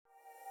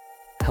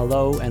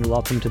Hello and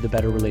welcome to the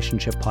Better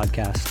Relationship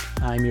Podcast.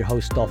 I'm your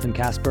host, Dolphin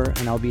Casper,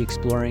 and I'll be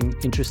exploring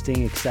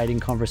interesting, exciting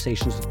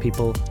conversations with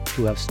people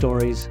who have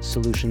stories,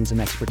 solutions,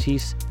 and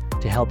expertise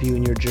to help you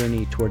in your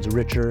journey towards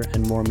richer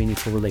and more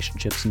meaningful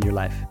relationships in your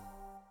life.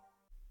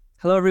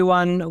 Hello,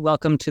 everyone.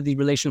 Welcome to the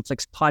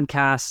Relationflix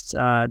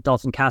Podcast.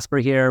 Dolphin Casper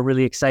here.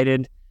 Really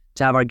excited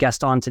to have our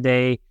guest on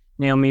today,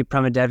 Naomi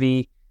Prema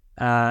Devi.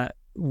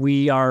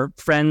 We are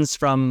friends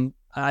from,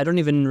 I don't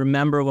even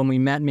remember when we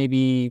met,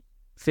 maybe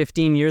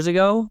 15 years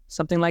ago,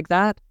 something like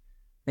that,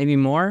 maybe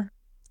more,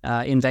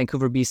 in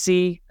Vancouver,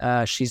 BC.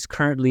 She's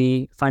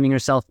currently finding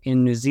herself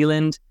in New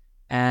Zealand.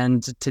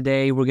 And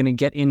today we're going to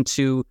get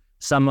into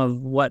some of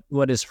what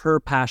is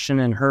her passion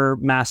and her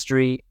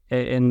mastery,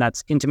 and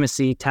that's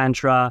intimacy,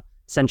 Tantra,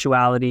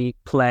 sensuality,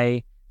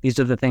 play. These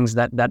are the things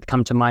that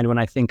come to mind when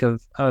I think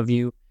of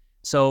you.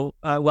 So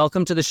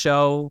welcome to the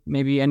show.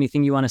 Maybe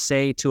anything you want to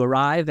say to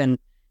arrive,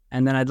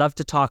 and then I'd love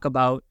to talk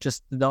about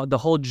just the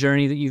whole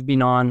journey that you've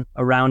been on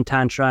around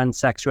Tantra and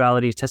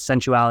sexuality to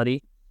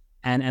sensuality,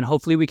 and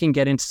hopefully we can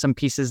get into some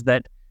pieces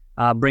that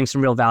bring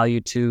some real value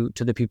to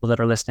the people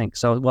that are listening.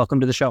 So welcome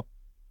to the show.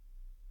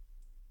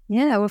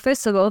 Yeah, well,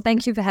 first of all,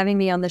 thank you for having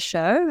me on the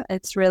show.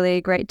 It's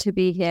really great to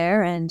be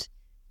here and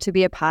to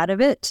be a part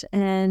of it.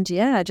 And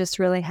yeah, just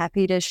really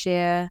happy to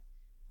share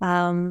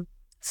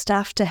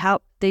stuff to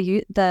help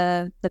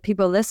the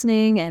people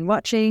listening and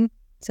watching.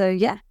 So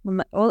yeah,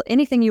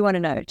 anything you want to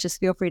know,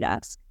 just feel free to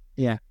ask.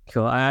 Yeah,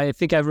 cool. I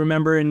think I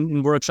remember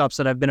in workshops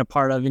that I've been a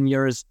part of in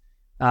yours,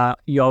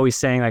 you always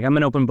saying like, I'm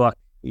an open book.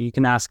 You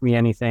can ask me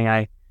anything.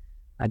 I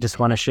just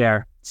want to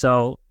share.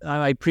 So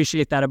I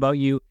appreciate that about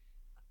you.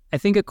 I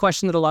think a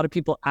question that a lot of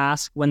people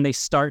ask when they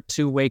start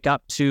to wake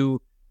up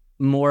to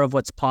more of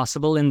what's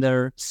possible in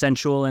their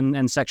sensual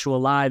and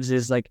sexual lives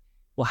is like,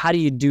 well, how do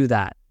you do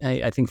that?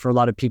 I think for a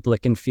lot of people,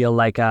 it can feel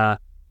like a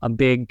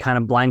big kind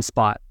of blind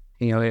spot.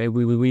 You know,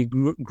 we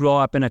grow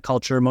up in a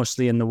culture,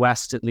 mostly in the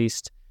West at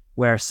least,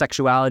 where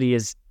sexuality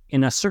is,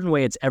 in a certain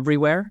way, it's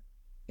everywhere.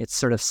 It's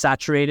sort of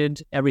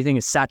saturated. Everything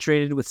is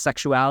saturated with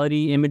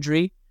sexuality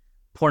imagery.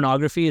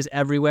 Pornography is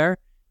everywhere.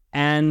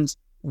 And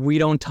we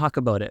don't talk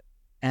about it.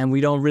 And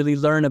we don't really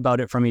learn about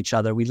it from each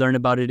other. We learn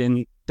about it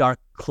in dark,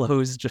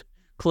 closed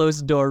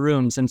door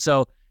rooms. And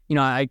so, you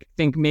know, I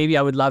think maybe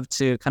I would love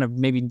to kind of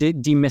maybe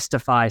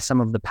demystify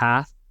some of the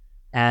path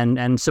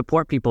and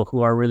support people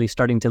who are really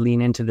starting to lean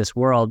into this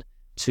world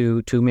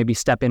to maybe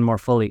step in more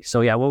fully.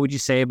 So yeah, what would you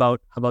say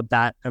about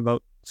that,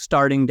 about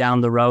starting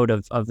down the road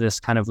of this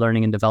kind of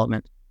learning and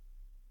development?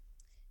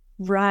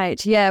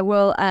 Right. Yeah.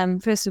 Well,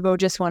 first of all,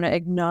 just want to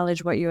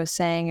acknowledge what you were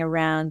saying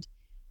around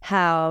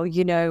how,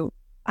 you know,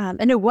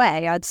 in a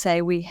way, I'd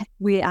say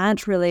we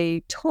aren't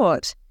really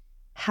taught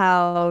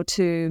how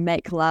to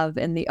make love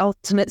in the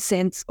ultimate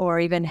sense, or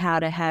even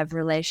how to have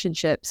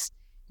relationships.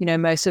 You know,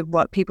 most of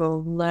what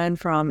people learn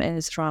from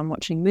is from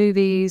watching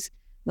movies,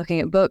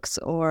 looking at books,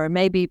 or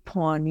maybe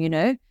porn, you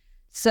know.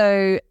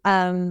 So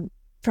from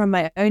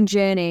my own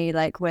journey,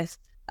 like with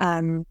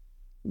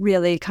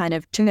really kind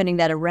of turning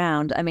that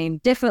around, I mean,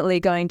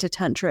 definitely going to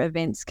Tantra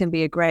events can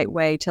be a great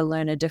way to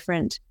learn a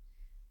different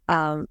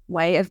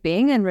way of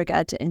being in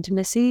regard to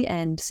intimacy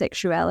and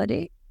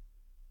sexuality,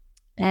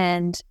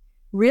 and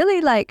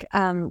really like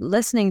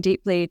listening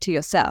deeply to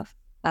yourself.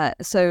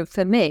 So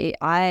for me,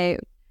 I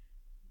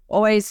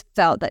always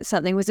felt that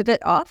something was a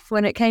bit off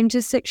when it came to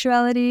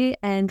sexuality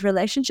and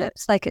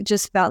relationships. Like it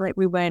just felt like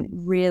we weren't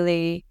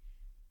really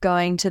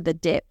going to the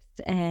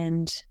depth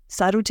and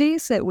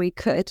subtleties that we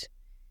could.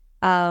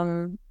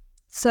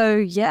 So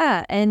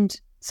yeah, and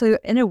so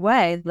in a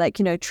way, like,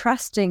 you know,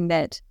 trusting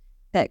that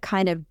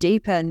kind of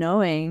deeper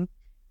knowing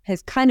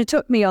has kind of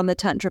took me on the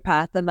Tantra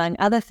path, among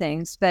other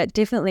things. But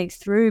definitely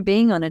through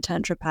being on a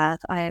Tantra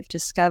path, I have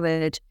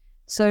discovered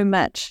so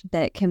much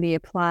that can be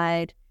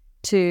applied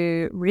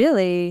to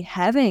really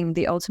having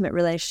the ultimate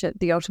relationship,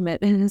 the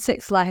ultimate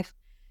sex life,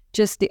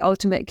 just the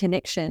ultimate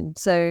connection.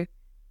 So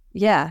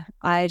yeah,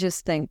 I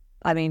just think,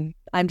 I mean,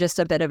 I'm just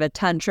a bit of a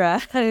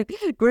Tantra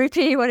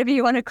groupie, whatever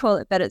you want to call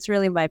it, but it's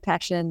really my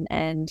passion.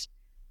 And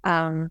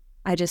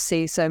I just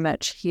see so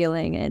much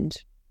healing and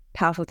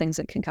powerful things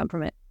that can come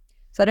from it.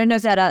 So I don't know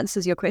if that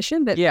answers your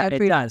question, but yeah, it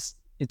does.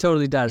 It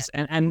totally does.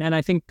 Yeah. And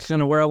I think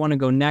kind of where I want to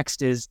go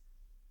next is,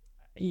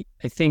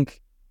 I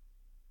think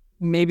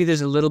maybe there's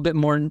a little bit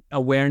more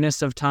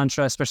awareness of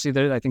Tantra,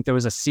 especially I think there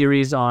was a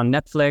series on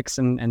Netflix,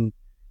 and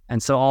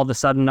so all of a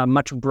sudden a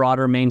much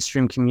broader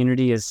mainstream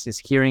community is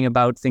hearing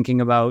about,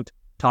 thinking about,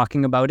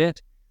 talking about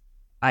it.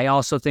 I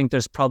also think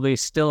there's probably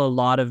still a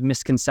lot of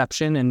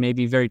misconception and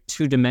maybe very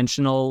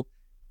two-dimensional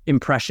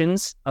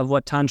impressions of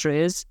what Tantra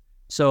is.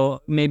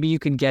 So maybe you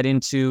could get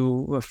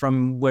into,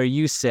 from where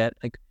you sit,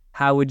 like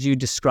how would you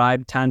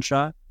describe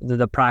Tantra,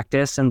 the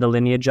practice and the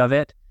lineage of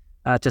it,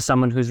 to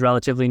someone who's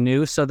relatively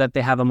new, so that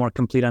they have a more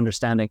complete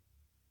understanding?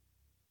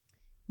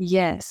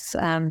 Yes.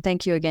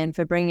 Thank you again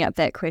for bringing up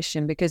that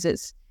question, because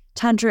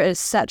Tantra is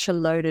such a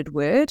loaded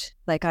word.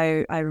 Like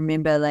I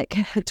remember like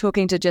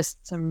talking to just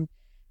some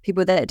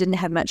people that didn't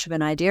have much of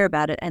an idea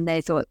about it, and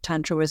they thought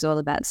Tantra was all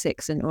about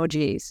sex and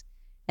orgies.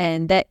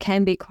 And that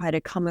can be quite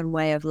a common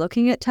way of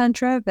looking at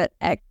Tantra, but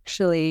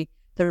actually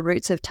the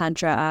roots of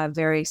Tantra are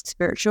very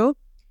spiritual.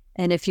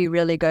 And if you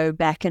really go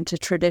back into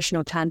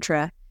traditional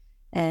Tantra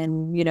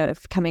and,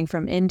 if coming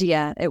from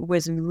India, it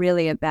was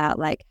really about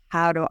like,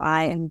 how do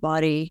I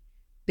embody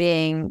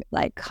being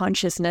like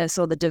consciousness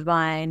or the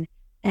divine?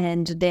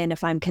 And then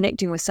if I'm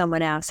connecting with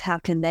someone else, how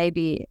can they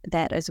be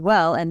that as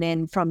well? And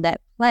then from that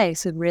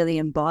place of really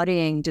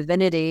embodying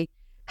divinity,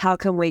 how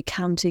can we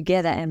come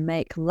together and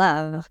make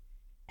love?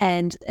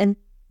 And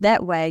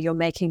that way you're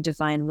making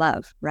divine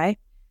love, right?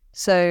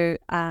 So,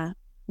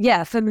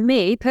 for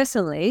me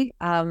personally,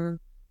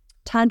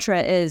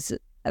 Tantra is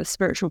a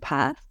spiritual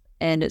path,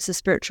 and it's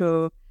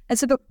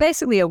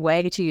basically a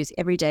way to use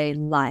everyday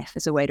life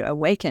as a way to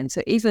awaken.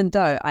 So even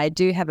though I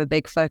do have a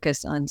big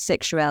focus on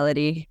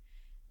sexuality,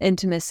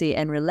 intimacy,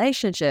 and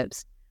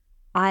relationships,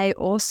 I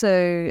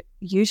also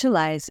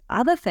utilize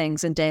other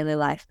things in daily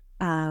life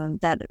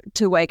that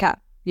to wake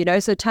up,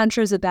 So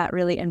Tantra is about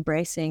really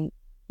embracing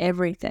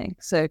everything.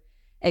 So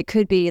it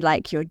could be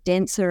like your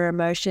denser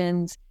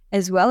emotions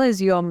as well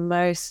as your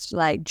most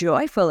like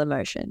joyful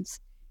emotions.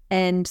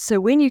 And so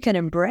when you can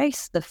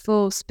embrace the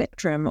full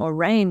spectrum or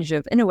range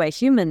of, in a way,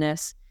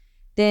 humanness,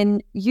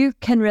 then you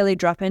can really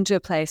drop into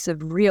a place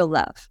of real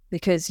love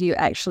because you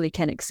actually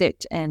can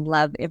accept and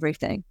love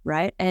everything,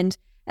 right? And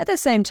at the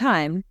same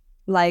time,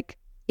 like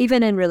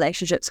even in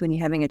relationships when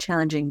you're having a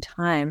challenging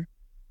time,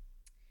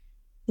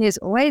 there's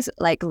always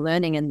like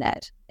learning in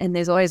that. And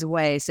there's always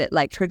ways that,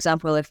 like, for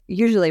example, if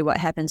usually what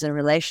happens in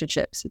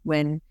relationships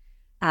when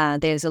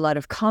there's a lot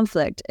of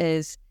conflict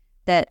is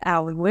that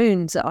our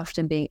wounds are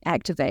often being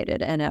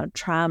activated and our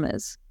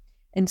traumas.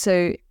 And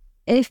so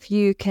if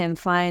you can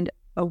find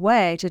a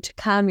way to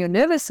calm your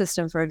nervous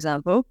system, for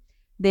example,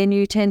 then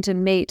you tend to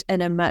meet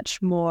in a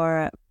much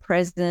more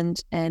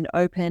present and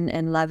open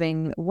and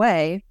loving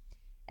way.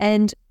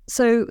 And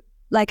so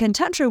like in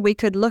Tantra, we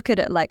could look at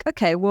it like,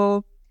 okay,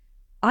 well,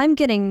 I'm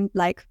getting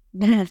like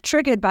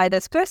triggered by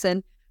this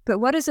person, but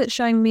what is it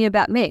showing me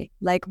about me?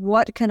 Like,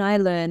 what can I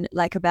learn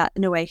like about,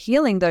 in a way,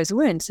 healing those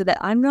wounds so that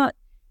I'm not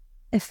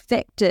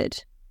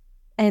affected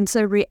and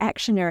so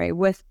reactionary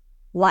with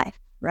life,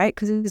 right?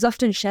 Because there's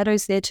often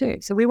shadows there too.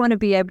 So we want to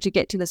be able to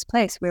get to this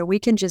place where we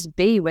can just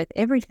be with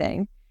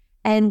everything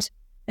and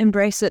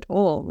embrace it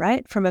all,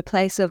 right? From a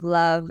place of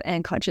love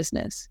and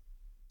consciousness.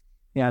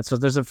 Yeah, so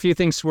there's a few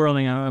things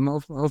swirling.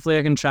 Hopefully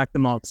I can track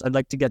them all because I'd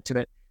like to get to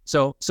it.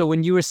 So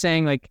when you were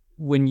saying like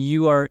when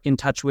you are in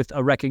touch with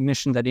a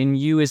recognition that in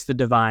you is the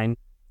divine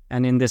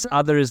and in this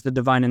other is the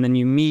divine, and then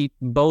you meet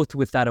both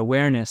with that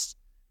awareness,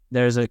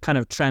 there's a kind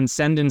of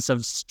transcendence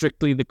of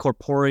strictly the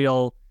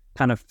corporeal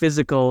kind of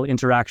physical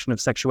interaction of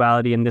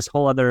sexuality, and this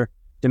whole other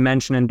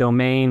dimension and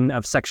domain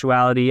of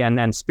sexuality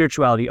and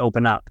spirituality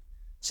open up.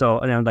 So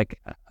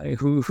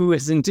who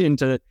isn't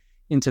into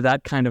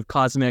that kind of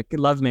cosmic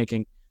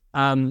lovemaking?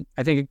 I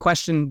think a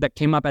question that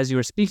came up as you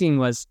were speaking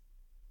was,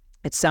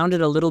 it sounded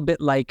a little bit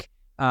like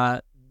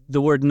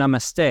the word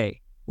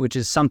namaste, which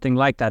is something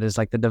like that, is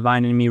like the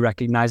divine in me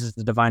recognizes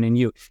the divine in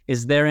you.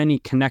 Is there any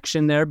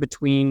connection there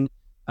between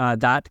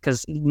that?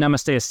 Because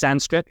namaste is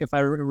Sanskrit, if I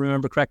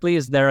remember correctly.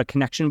 Is there a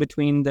connection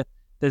between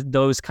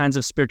those kinds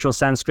of spiritual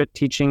Sanskrit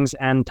teachings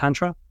and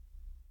Tantra?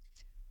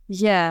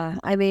 Yeah,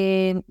 I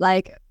mean,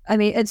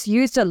 it's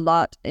used a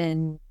lot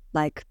in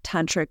like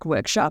tantric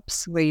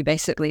workshops where you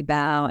basically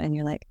bow and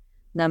you're like,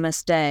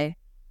 namaste.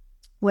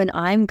 When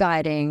I'm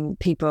guiding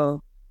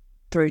people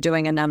through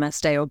doing a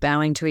namaste or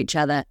bowing to each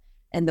other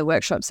in the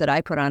workshops that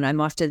I put on,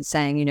 I'm often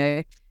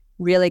saying,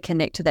 really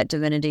connect to that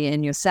divinity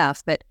in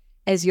yourself. But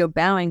as you're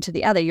bowing to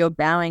the other, you're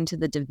bowing to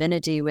the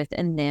divinity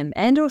within them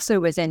and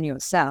also within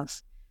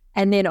yourself.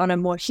 And then on a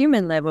more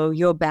human level,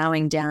 you're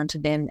bowing down to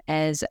them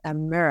as a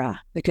mirror,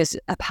 because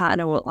a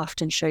partner will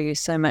often show you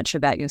so much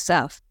about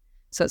yourself.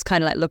 So it's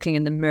kind of like looking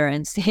in the mirror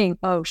and seeing,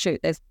 oh, shoot,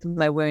 there's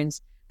my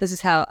wounds. This is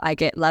how I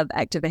get love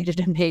activated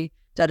in me,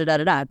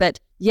 da-da-da-da-da. But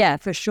yeah,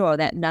 for sure,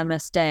 that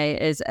namaste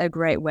is a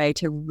great way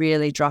to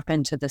really drop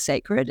into the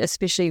sacred,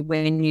 especially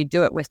when you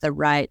do it with the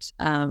right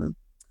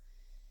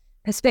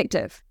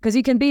perspective. Because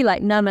you can be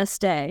like,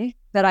 namaste,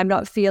 that I'm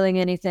not feeling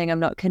anything, I'm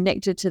not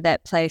connected to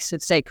that place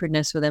of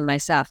sacredness within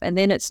myself. And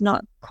then it's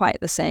not quite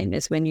the same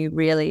as when you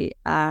really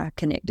are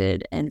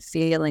connected and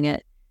feeling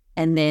it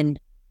and then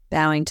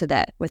bowing to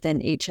that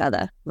within each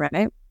other,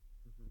 right?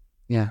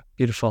 Yeah,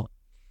 beautiful.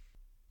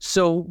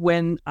 So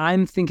when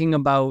I'm thinking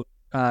about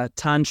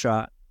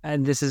Tantra,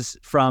 and this is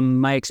from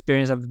my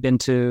experience, I've been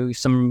to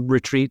some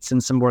retreats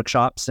and some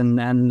workshops and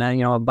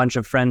a bunch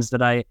of friends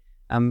that I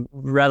am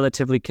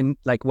relatively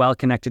well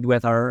connected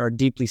with are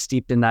deeply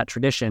steeped in that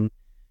tradition.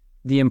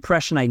 The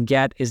impression I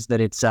get is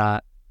that it's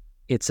a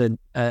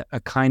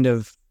kind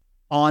of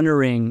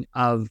honoring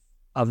of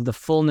the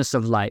fullness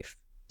of life,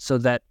 so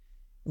that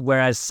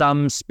whereas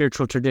some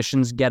spiritual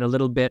traditions get a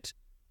little bit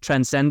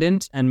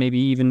transcendent and maybe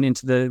even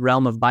into the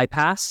realm of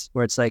bypass,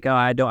 where it's like, oh,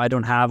 I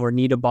don't have or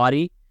need a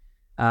body,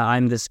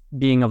 I'm this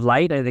being of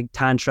light. I think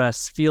Tantra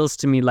feels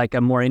to me like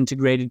a more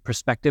integrated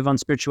perspective on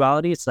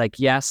spirituality. It's like,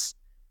 yes,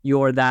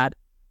 you're that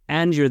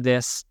and you're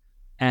this,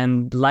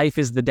 and life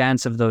is the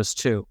dance of those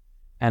two.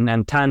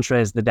 And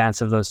Tantra is the dance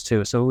of those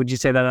two. So would you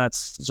say that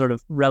that's sort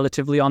of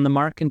relatively on the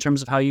mark in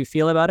terms of how you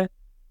feel about it?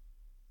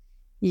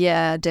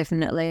 Yeah,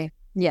 definitely.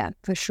 Yeah,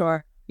 for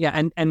sure.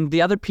 Yeah, and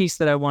the other piece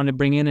that I want to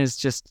bring in is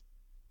just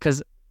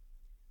because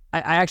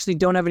I actually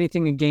don't have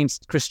anything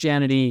against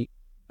Christianity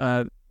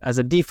as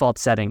a default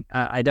setting.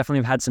 I definitely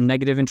have had some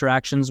negative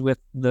interactions with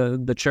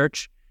the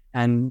church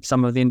and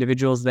some of the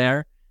individuals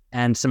there,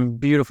 and some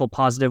beautiful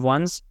positive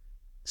ones.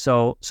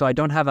 So I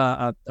don't have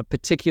a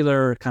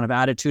particular kind of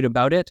attitude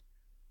about it.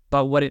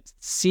 But what it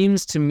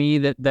seems to me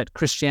that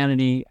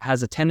Christianity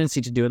has a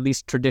tendency to do, at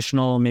least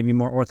traditional, maybe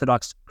more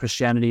orthodox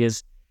Christianity,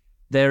 is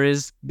there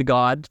is the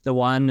God, the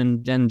one,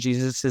 and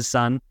Jesus, his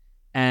son,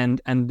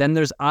 and then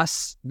there's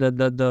us,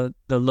 the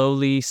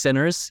lowly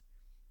sinners,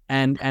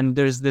 and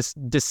there's this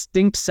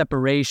distinct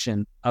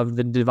separation of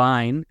the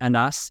divine and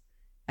us,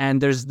 and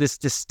there's this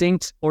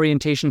distinct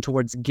orientation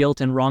towards guilt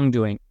and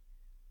wrongdoing,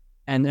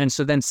 and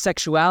so then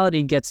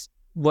sexuality gets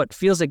what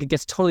feels like it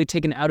gets totally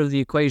taken out of the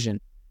equation.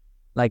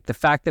 Like the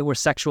fact that we're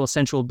sexual,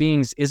 sensual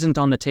beings isn't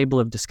on the table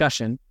of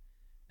discussion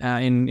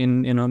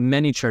in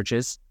many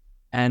churches,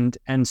 and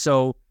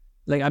so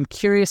like I'm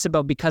curious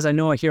about, because I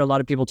know I hear a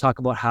lot of people talk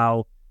about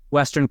how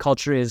Western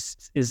culture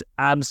is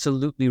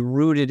absolutely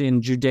rooted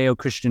in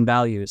Judeo-Christian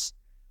values.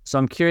 So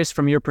I'm curious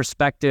from your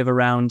perspective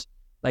around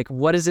like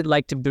what is it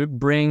like to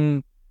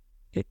bring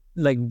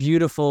like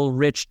beautiful,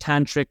 rich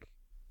tantric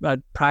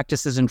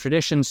practices and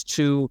traditions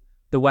to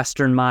the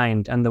Western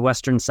mind and the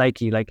Western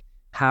psyche? Like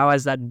how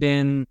has that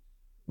been?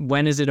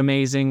 When is it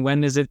amazing?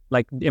 When is it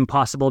like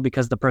impossible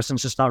because the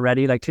person's just not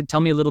ready? Like, tell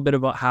me a little bit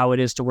about how it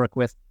is to work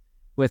with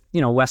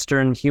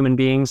Western human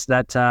beings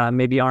that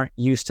maybe aren't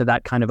used to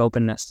that kind of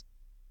openness.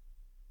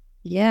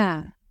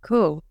 Yeah,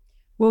 cool.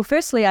 Well,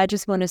 firstly, I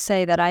just want to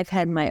say that I've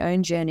had my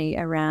own journey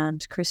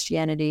around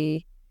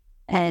Christianity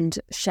and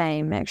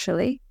shame,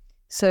 actually.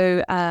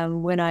 So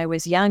when I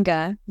was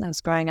younger, I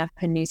was growing up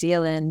in New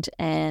Zealand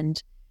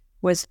and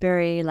was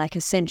very like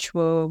a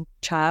sensual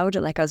child.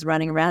 Like I was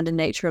running around in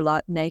nature a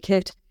lot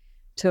naked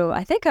till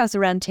I think I was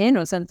around 10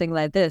 or something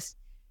like this.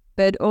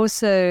 But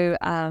also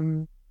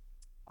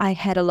I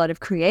had a lot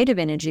of creative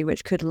energy,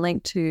 which could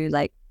link to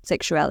like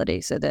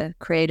sexuality. So the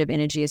creative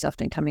energy is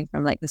often coming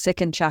from like the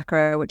second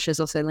chakra, which is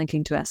also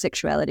linking to our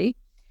sexuality.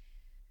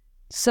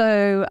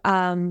 So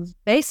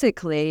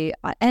basically,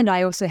 and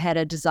I also had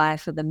a desire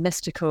for the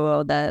mystical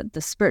or the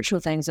spiritual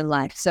things in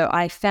life. So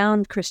I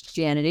found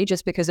Christianity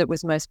just because it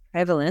was most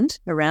prevalent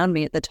around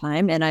me at the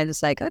time. And I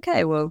was like,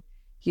 okay, well,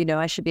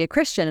 I should be a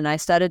Christian. And I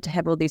started to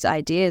have all these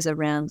ideas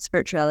around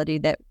spirituality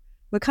that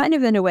were kind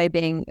of in a way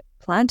being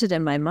planted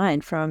in my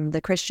mind from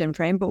the Christian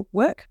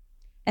framework.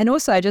 And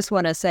also, I just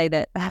want to say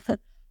that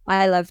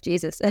I love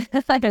Jesus.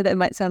 I know that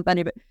might sound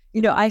funny, but,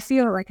 I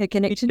feel like a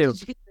connection to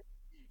Jesus.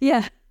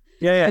 Yeah.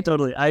 Yeah,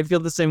 totally. I feel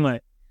the same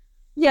way.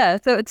 Yeah,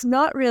 so it's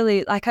not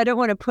really like I don't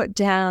want to put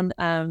down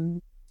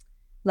the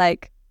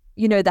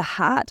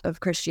heart of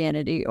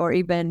Christianity or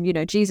even,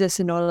 Jesus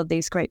and all of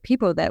these great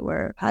people that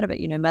were part of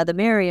it, Mother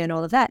Mary and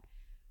all of that.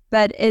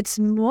 But it's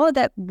more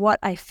that what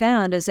I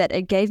found is that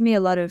it gave me a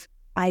lot of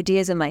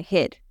ideas in my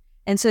head.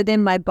 And so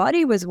then my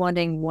body was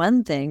wanting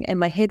one thing and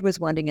my head was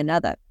wanting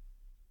another.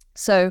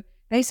 So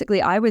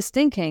basically I was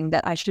thinking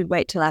that I should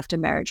wait till after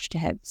marriage to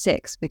have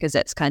sex because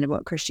that's kind of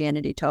what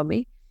Christianity told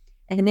me.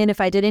 And then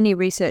if I did any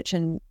research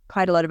in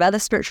quite a lot of other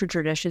spiritual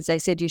traditions, they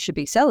said you should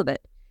be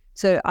celibate.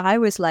 So I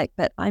was like,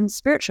 but I'm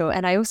spiritual.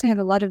 And I also have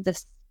a lot of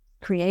this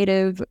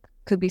creative,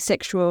 could be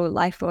sexual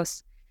life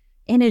force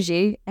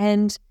energy.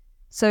 And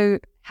so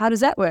how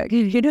does that work?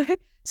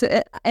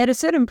 So at a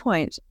certain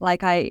point,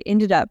 like I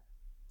ended up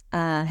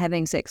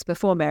having sex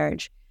before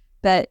marriage.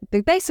 But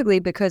basically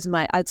because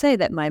I'd say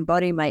that my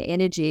body, my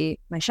energy,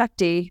 my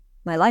Shakti,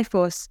 my life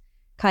force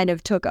kind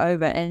of took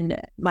over and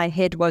my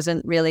head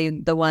wasn't really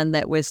the one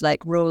that was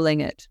like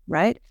ruling it,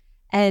 right?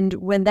 And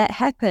when that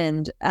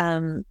happened,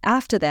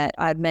 after that,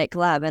 I'd make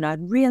love and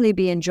I'd really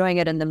be enjoying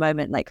it in the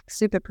moment, like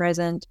super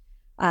present,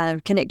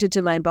 connected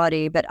to my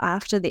body. But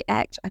after the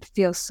act, I'd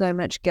feel so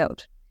much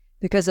guilt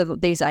because of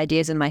these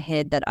ideas in my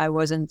head that I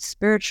wasn't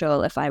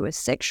spiritual if I was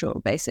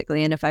sexual,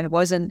 basically. And if I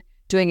wasn't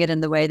doing it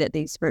in the way that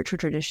these spiritual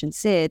traditions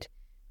said,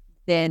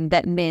 then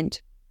that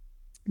meant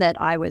that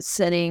I was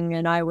sinning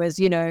and I was,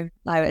 there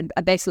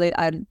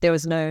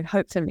was no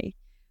hope for me.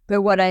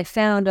 But what I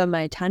found on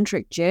my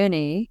tantric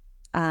journey,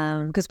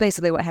 because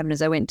basically what happened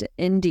is I went to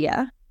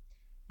India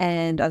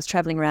and I was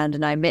traveling around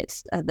and I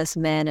met this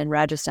man in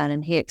Rajasthan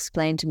and he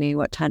explained to me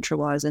what Tantra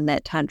was, and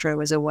that Tantra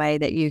was a way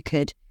that you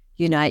could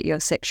unite your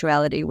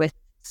sexuality with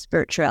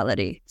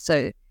spirituality.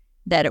 So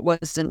that it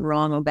wasn't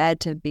wrong or bad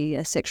to be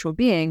a sexual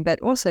being,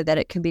 but also that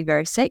it can be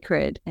very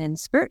sacred and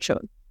spiritual.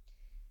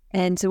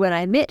 And so when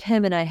I met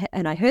him and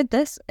I heard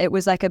this, it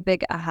was like a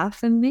big aha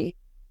for me.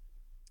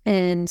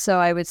 And so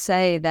I would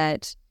say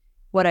that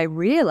what I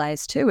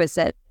realized too is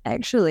that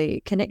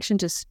actually connection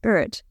to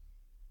spirit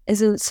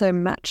isn't so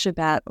much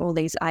about all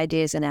these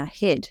ideas in our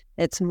head.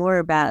 It's more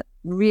about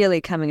really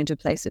coming into a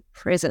place of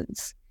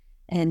presence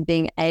and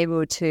being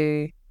able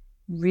to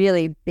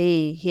really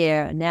be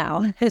here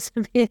now,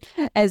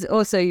 as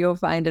also you'll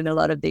find in a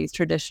lot of these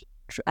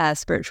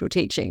spiritual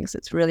teachings.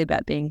 It's really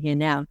about being here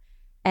now.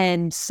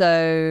 And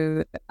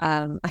so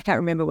I can't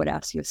remember what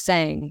else you were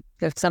saying.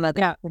 There's some other.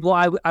 Yeah.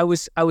 Well, I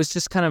was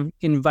just kind of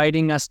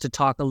inviting us to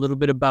talk a little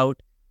bit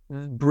about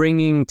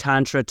bringing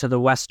Tantra to the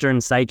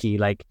Western psyche,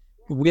 like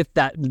with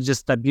that,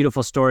 just that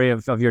beautiful story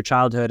of your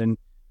childhood. And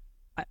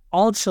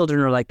all children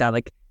are like that.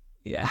 Like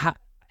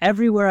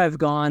everywhere I've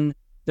gone,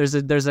 there's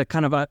a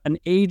kind of an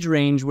age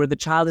range where the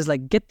child is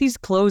like, get these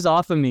clothes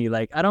off of me.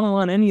 Like, I don't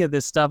want any of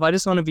this stuff. I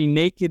just want to be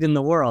naked in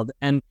the world.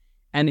 And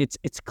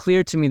it's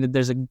clear to me that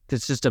there's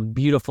just a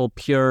beautiful,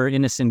 pure,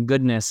 innocent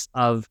goodness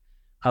of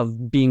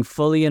being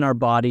fully in our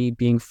body,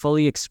 being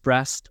fully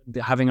expressed,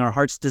 having our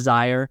heart's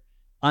desire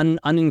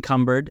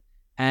unencumbered,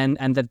 and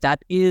that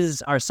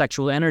is our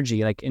sexual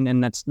energy. Like,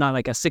 and that's not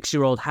like a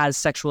 6-year-old has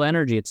sexual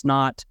energy. It's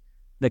not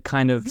the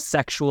kind of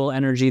sexual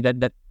energy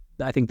that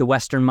I think the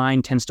Western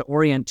mind tends to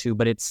orient to,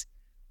 but it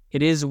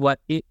is what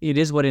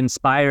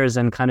inspires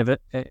and kind of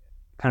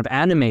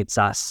animates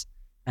us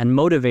and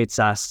motivates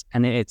us,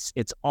 and it's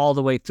all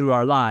the way through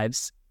our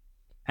lives.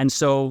 And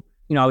so,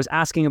 I was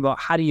asking about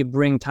how do you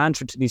bring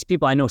Tantra to these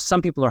people? I know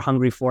some people are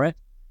hungry for it,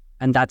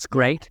 and that's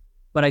great.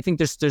 But I think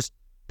there's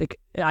like,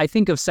 I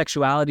think of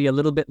sexuality a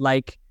little bit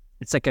like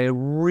it's like a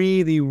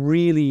really,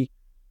 really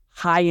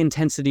high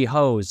intensity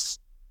hose,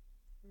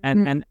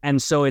 and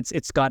so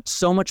it's got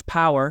so much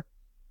power,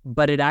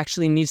 but it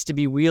actually needs to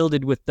be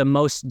wielded with the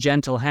most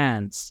gentle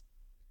hands.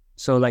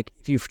 So like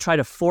if you try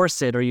to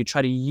force it or you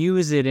try to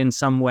use it in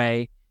some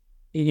way,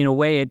 in a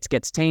way it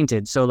gets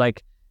tainted. So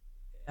like,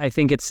 I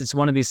think it's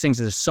one of these things.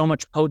 There's so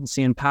much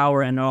potency and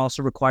power, and it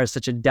also requires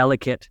such a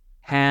delicate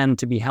hand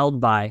to be held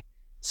by.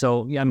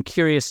 So yeah, I'm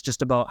curious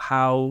just about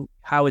how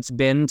it's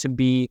been to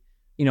be,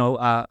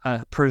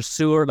 a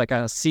pursuer, like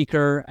a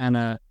seeker and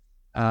a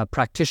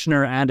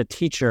practitioner and a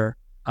teacher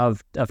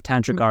of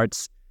tantric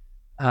arts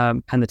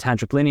and the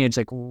tantric lineage.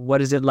 Like,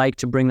 what is it like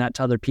to bring that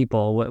to other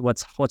people?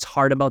 What's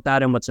hard about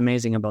that, and what's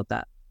amazing about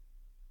that?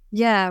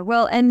 Yeah,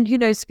 well, and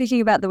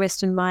speaking about the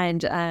Western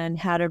mind and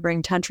how to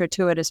bring Tantra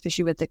to it,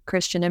 especially with the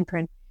Christian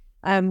imprint,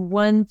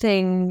 one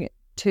thing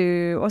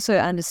to also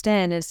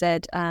understand is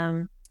that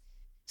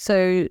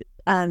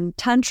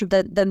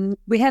Tantra,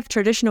 we have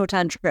traditional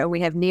Tantra and we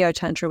have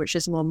Neo-Tantra, which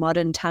is more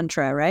modern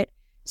Tantra, right?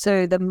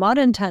 So the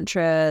modern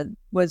Tantra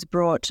was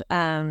brought,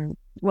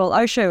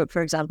 Osho,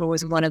 for example,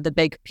 was one of the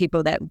big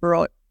people that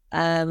brought,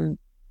 had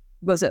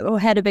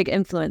a big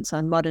influence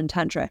on modern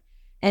Tantra.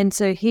 And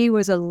so he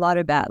was a lot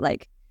about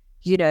like,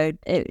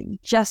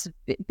 just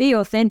be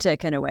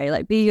authentic in a way,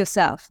 like be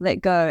yourself,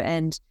 let go.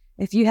 And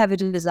if you have a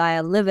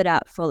desire, live it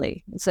out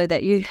fully so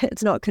that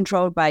it's not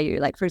controlled by you.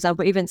 Like, for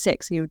example, even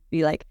sex, he would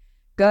be like,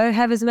 go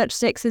have as much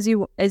sex as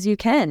you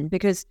can,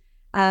 because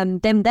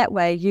then that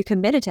way you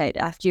can meditate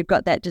after you've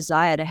got that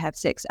desire to have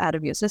sex out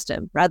of your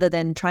system, rather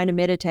than trying to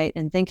meditate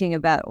and thinking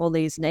about all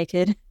these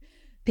naked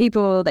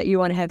people that you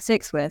want to have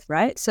sex with,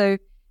 right? So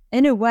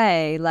in a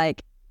way,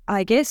 like,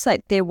 I guess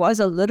like there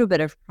was a little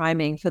bit of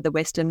priming for the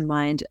Western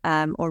mind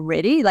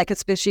already, like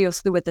especially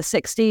also with the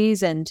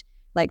 60s and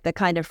like the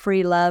kind of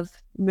free love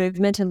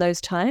movement in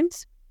those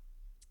times.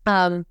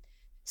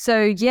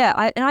 So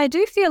yeah, I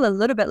do feel a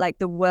little bit like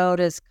the world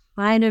is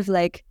kind of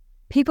like,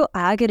 people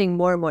are getting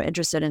more and more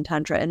interested in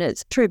Tantra, and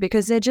it's true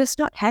because they're just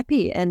not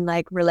happy in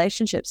like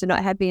relationships, they're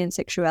not happy in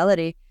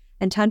sexuality,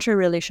 and Tantra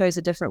really shows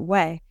a different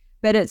way.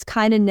 But it's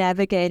kind of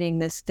navigating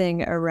this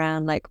thing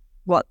around like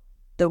what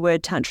the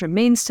word Tantra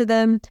means to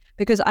them,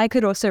 because I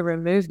could also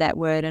remove that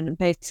word and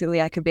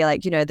basically I could be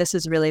like, this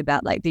is really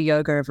about like the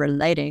yoga of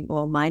relating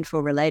or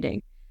mindful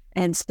relating.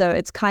 And so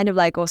it's kind of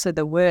like also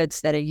the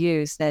words that are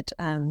used that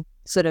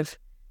sort of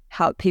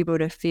help people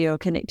to feel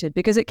connected,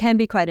 because it can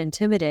be quite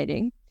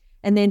intimidating.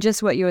 And then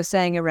just what you were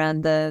saying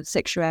around the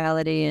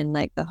sexuality and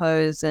like the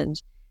hose,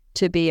 and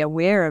to be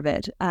aware of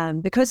it,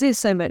 because there's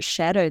so much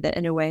shadow that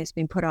in a way has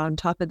been put on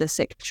top of the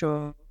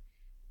sexual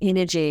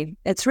energy.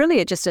 It's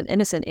really just an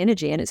innocent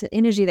energy, and it's an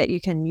energy that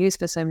you can use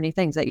for so many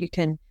things. That you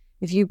can,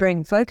 if you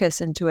bring focus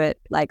into it,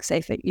 like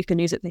say you can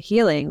use it for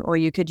healing, or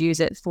you could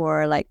use it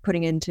for like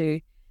putting into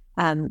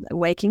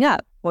waking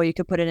up, or you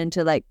could put it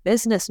into like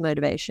business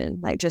motivation,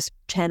 like just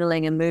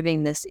channeling and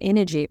moving this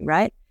energy,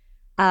 right?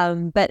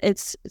 But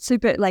it's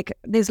super, like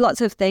there's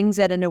lots of things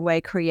that in a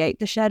way create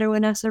the shadow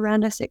in us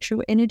around our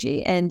sexual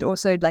energy. And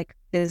also like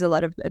there's a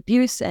lot of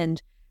abuse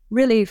and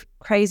really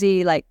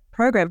crazy like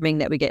programming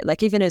that we get.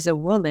 Like even as a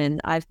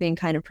woman, I've been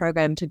kind of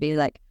programmed to be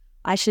like,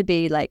 I should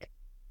be like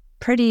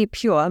pretty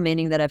pure,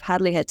 meaning that I've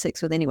hardly had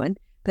sex with anyone,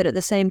 but at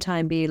the same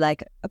time be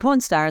like a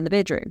porn star in the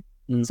bedroom.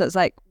 So it's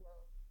like,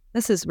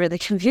 this is really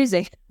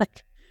confusing.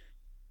 Like,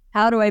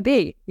 how do I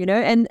be,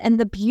 And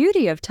the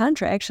beauty of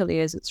Tantra actually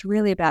is it's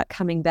really about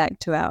coming back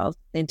to our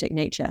authentic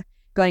nature,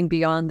 going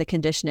beyond the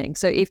conditioning.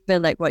 So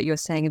even like what you're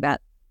saying about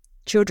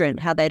children,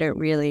 how they don't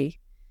really,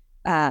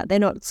 they're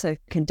not so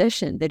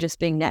conditioned, they're just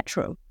being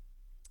natural.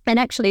 And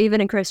actually,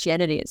 even in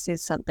Christianity, it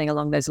says something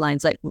along those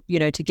lines, like,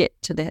 to get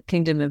to the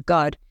kingdom of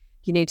God,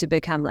 you need to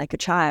become like a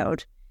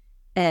child.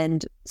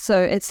 And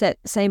so it's that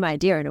same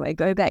idea in a way.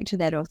 Go back to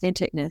that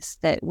authenticness,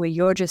 that where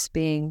you're just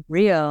being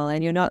real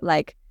and you're not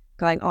like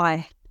going,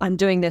 oh, I'm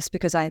doing this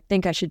because I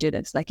think I should do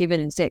this. Like even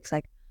in sex,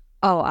 like,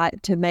 oh,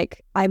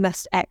 I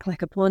must act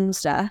like a porn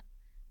star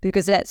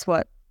because that's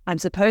what I'm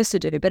supposed to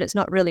do, but it's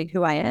not really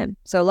who I am.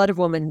 So a lot of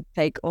women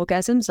fake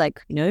orgasms, like,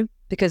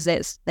 because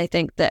they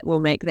think that will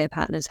make their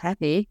partners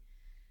happy,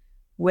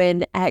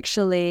 when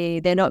actually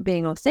they're not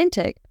being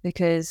authentic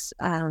because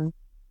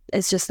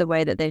it's just the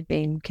way that they've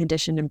been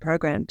conditioned and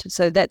programmed.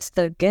 So that's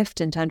the gift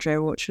in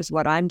Tantra, which is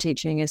what I'm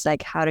teaching, is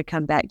like how to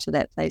come back to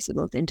that place of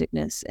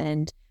authenticness.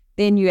 And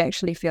then you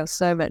actually feel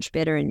so much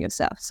better in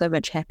yourself, so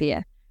much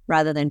happier,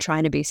 rather than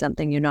trying to be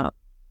something you're not.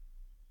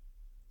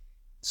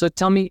 So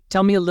tell me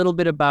a little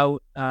bit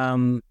about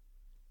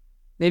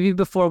maybe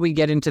before we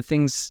get into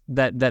things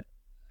that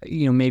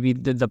maybe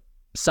the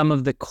some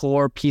of the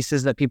core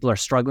pieces that people are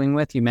struggling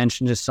with. You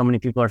mentioned just so many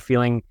people are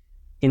feeling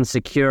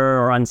insecure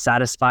or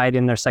unsatisfied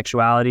in their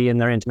sexuality and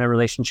their intimate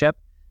relationship.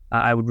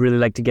 I would really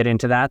like to get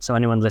into that. So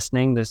anyone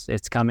listening,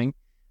 it's coming.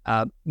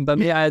 But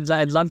yeah,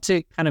 I'd love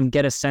to kind of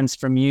get a sense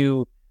from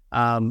you,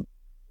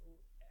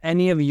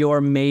 any of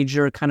your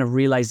major kind of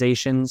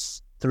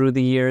realizations through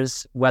the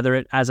years, whether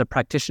it as a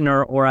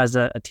practitioner or as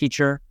a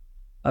teacher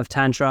of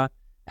Tantra,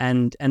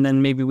 and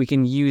then maybe we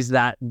can use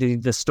that,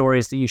 the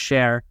stories that you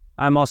share.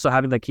 I'm also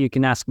happy, like, you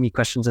can ask me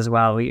questions as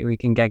well. We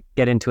can get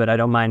into it. I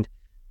don't mind.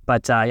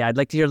 But yeah, I'd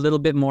like to hear a little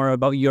bit more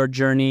about your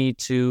journey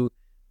to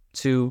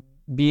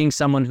being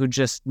someone who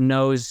just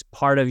knows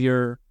part of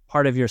your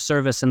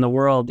service in the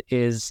world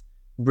is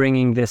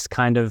bringing this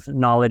kind of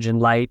knowledge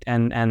and light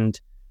and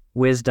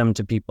wisdom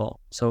to people.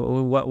 So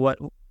what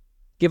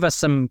give us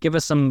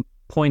some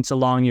points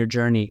along your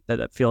journey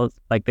that feel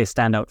like they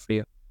stand out for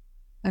you.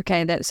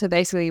 Okay, so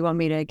basically you want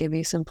me to give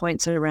you some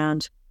points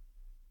around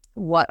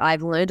what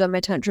I've learned on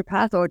my Tantra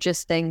path, or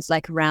just things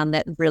like around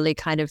that really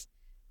kind of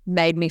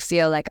made me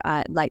feel like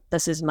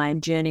this is my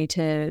journey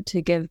to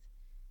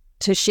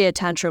share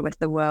Tantra with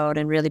the world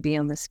and really be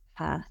on this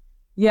path.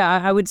 Yeah,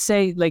 I would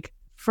say, like,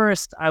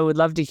 first, I would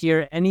love to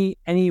hear any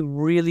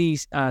really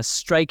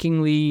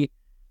strikingly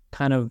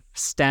kind of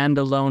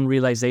standalone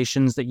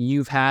realizations that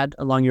you've had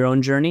along your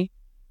own journey.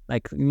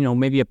 Like,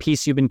 maybe a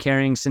piece you've been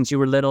carrying since you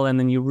were little, and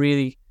then you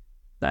really,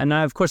 and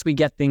of course we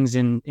get things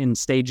in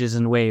stages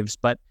and waves,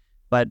 but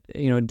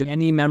do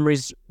any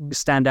memories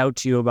stand out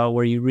to you about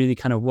where you really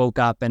kind of woke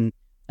up and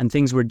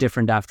things were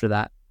different after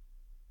that?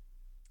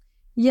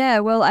 Yeah,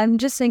 well, I'm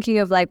just thinking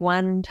of like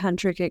one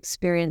tantric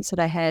experience that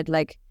I had,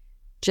 like,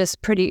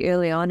 just pretty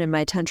early on in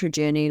my Tantra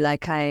journey.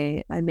 Like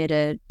I met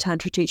a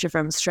Tantra teacher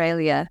from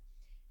Australia,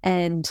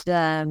 and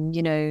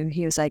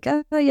he was like,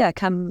 oh yeah,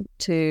 come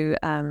to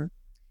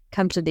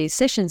these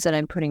sessions that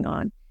I'm putting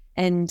on.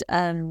 And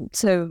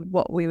so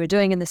what we were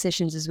doing in the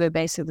sessions is we're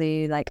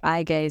basically like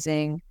eye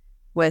gazing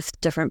with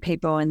different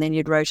people, and then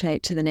you'd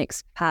rotate to the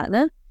next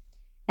partner.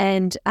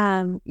 And,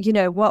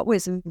 what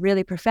was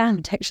really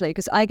profound, actually,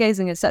 because eye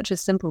gazing is such a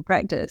simple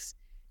practice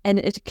and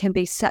it can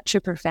be such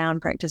a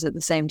profound practice at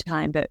the same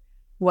time. But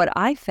what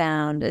I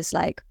found is,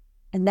 like,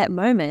 in that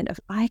moment of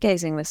eye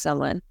gazing with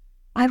someone,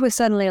 I was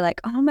suddenly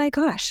like, oh my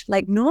gosh,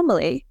 like,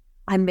 normally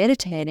I'm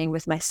meditating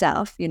with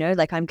myself,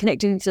 like I'm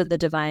connecting to the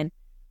divine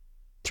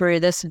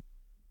through this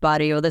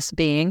body or this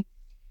being.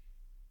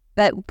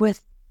 But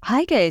with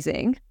eye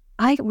gazing,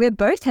 we're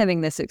both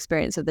having this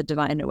experience of the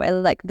divine in a way.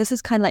 Like, this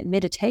is kind of like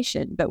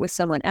meditation, but with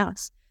someone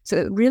else. So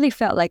it really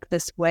felt like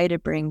this way to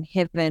bring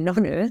heaven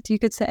on earth, you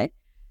could say.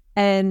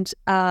 And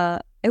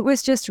it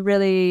was just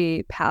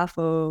really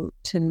powerful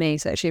to me.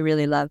 So I actually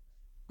really love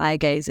eye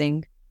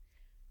gazing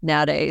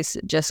nowadays,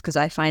 just because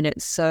I find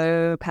it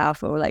so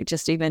powerful. Like,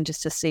 just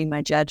to see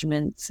my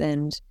judgments,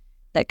 and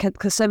that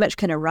because so much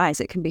can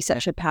arise. It can be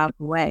such a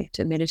powerful way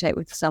to meditate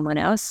with someone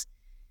else.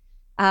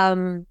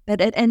 And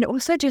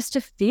also just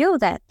to feel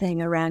that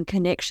thing around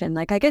connection.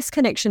 Like, I guess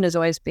connection has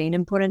always been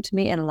important to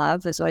me, and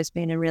love has always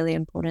been a really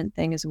important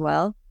thing as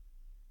well.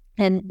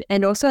 And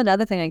also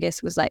another thing, I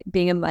guess, was like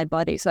being in my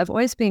body. So I've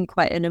always been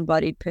quite an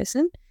embodied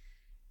person.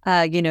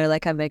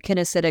 Like I'm a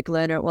kinesthetic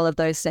learner, all of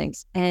those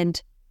things.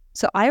 And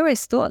so I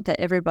always thought that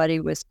everybody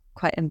was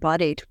quite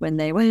embodied when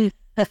they were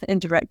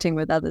interacting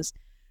with others.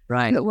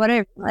 Right. But what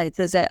I realized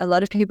is that a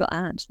lot of people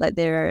aren't. Like,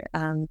 they're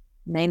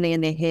mainly in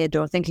their head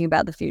or thinking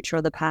about the future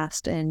or the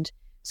past. And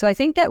so I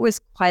think that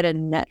was quite a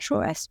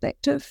natural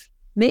aspect of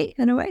me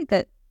in a way,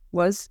 but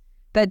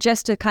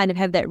just to kind of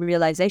have that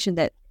realization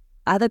that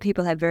other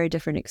people have very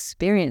different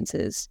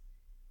experiences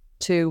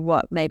to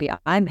what maybe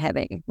I'm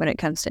having when it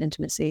comes to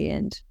intimacy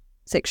and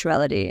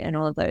sexuality and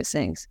all of those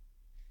things.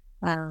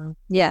 I don't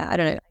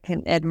know, I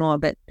can add more,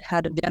 but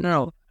how did... Yeah,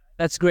 no,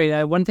 that's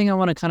great. One thing I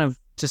want to kind of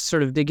just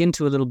sort of dig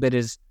into a little bit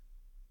is,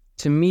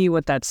 to me,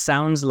 what that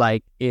sounds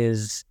like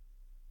is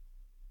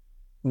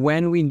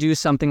when we do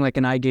something like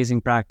an eye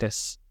gazing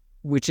practice,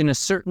 which in a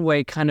certain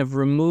way kind of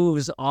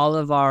removes all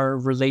of our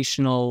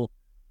relational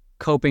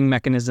coping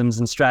mechanisms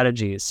and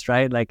strategies,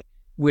 right? Like,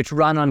 which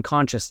run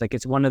unconscious. Like,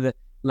 it's one of the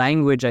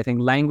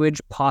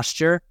language,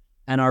 posture,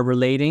 and our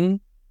relating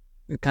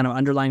kind of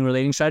underlying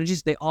relating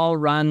strategies, they all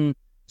run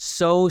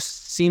so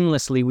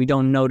seamlessly we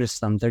don't notice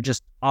them. They're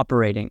just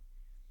operating.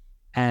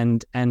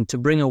 And to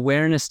bring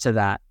awareness to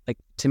that, like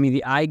to me,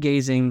 the eye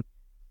gazing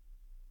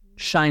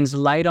shines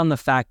light on the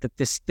fact that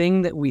this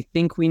thing that we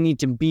think we need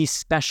to be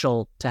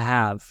special to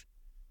have,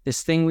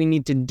 this thing we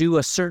need to do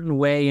a certain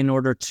way in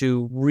order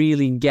to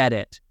really get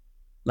it,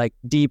 like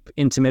deep,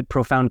 intimate,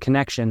 profound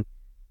connection,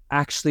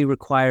 actually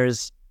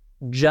requires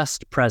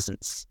just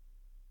presence.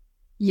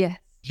 Yes.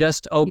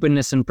 Just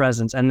openness and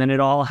presence, and then it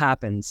all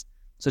happens.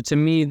 So to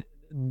me,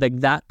 like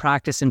that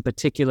practice in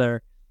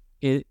particular,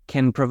 it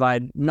can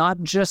provide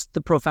not just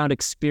the profound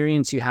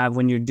experience you have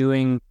when you're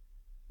doing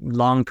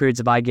long periods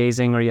of eye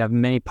gazing, or you have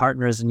many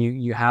partners and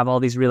you have all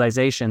these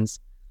realizations.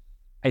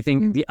 I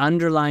think the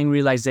underlying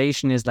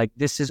realization is like,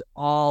 this is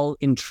all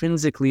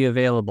intrinsically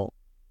available.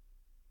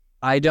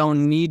 I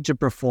don't need to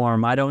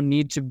perform. I don't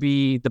need to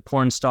be the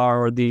porn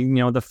star or the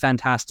the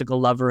fantastical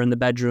lover in the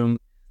bedroom.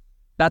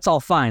 That's all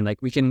fine.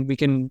 Like we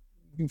can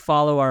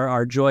follow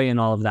our joy in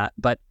all of that,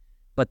 but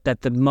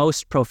that the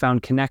most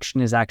profound connection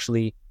is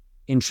actually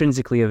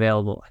intrinsically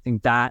available. I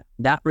think that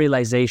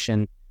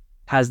realization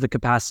has the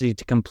capacity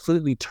to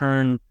completely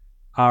turn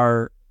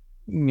our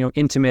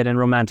intimate and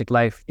romantic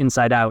life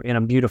inside out in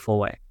a beautiful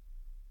way.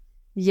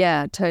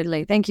 Yeah,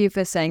 totally. Thank you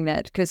for saying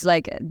that, because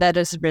like that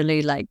is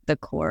really like the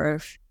core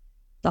of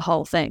the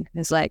whole thing.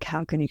 Is like,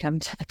 how can you come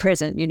to the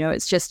present?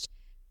 It's just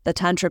the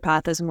Tantra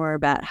path is more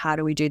about how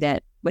do we do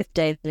that with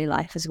daily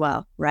life as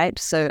well, right?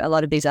 So a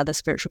lot of these other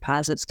spiritual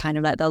paths, it's kind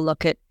of like they'll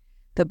look at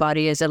the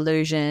body as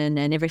illusion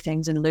and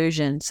everything's an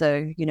illusion.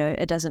 So,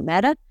 it doesn't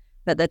matter.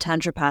 But the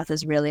Tantra path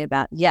is really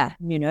about,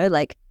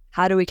 like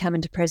how do we come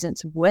into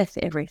presence with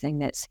everything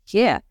that's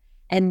here?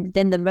 And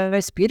then the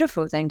most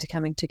beautiful thing to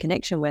come into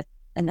connection with,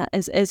 and that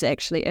is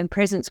actually in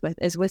presence with,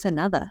 is with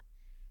another.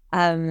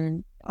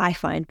 I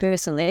find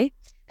personally.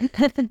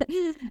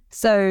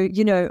 So,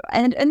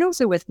 and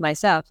also with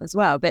myself as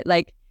well. But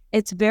like,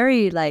 it's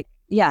very like,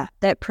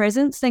 that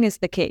presence thing is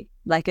the key.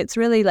 Like, it's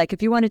really like,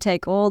 if you want to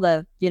take all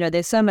the,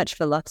 there's so much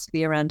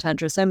philosophy around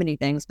Tantra, so many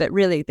things, but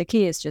really the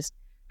key is just,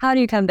 how do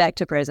you come back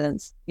to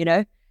presence?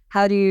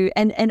 How do you,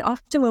 and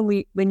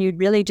often when you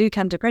really do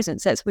come to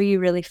presence, that's where you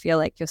really feel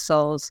like your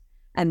souls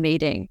are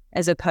meeting,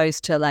 as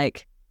opposed to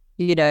like,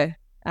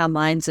 our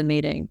minds are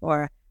meeting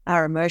or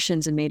our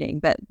emotions are meeting.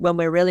 But when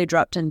we're really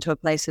dropped into a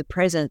place of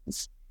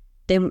presence,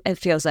 then it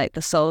feels like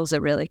the souls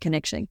are really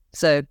connecting.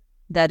 So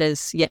that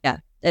is,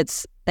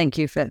 thank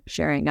you for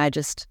sharing.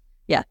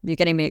 You're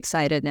getting me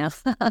excited now.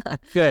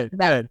 Good.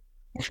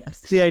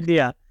 That's the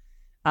idea.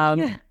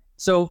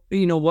 So,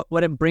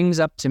 what it brings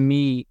up to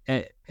me,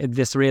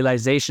 this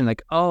realization,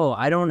 like, oh,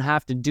 I don't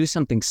have to do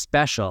something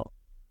special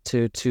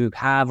to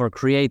have or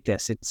create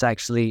this. It's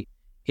actually,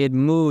 it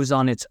moves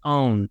on its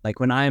own.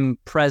 Like when I'm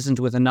present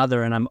with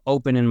another and I'm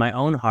open in my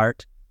own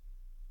heart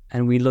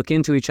and we look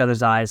into each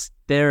other's eyes,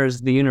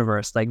 there's the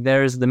universe. Like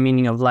there's the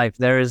meaning of life.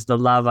 There is the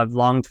love I've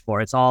longed for.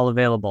 It's all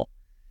available.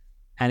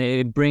 And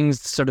it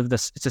brings sort of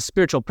this, it's a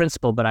spiritual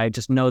principle, but I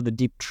just know the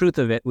deep truth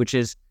of it, which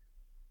is,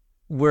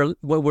 we're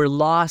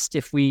lost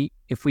if we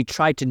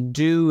try to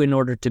do in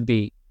order to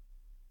be,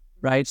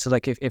 right? So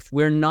like if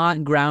we're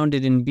not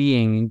grounded in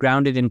being and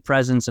grounded in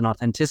presence and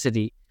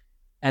authenticity,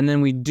 and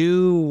then we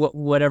do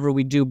whatever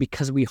we do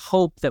because we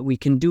hope that we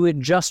can do it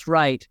just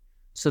right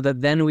so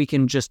that then we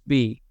can just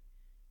be,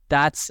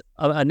 that's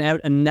a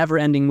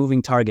never-ending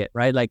moving target,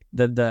 right? Like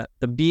the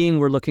being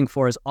we're looking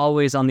for is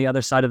always on the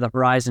other side of the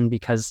horizon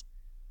because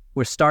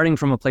we're starting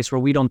from a place where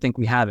we don't think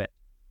we have it.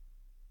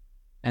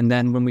 And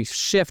then when we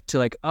shift to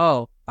like,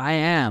 oh, I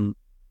am,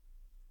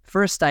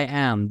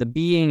 the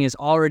being is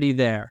already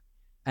there.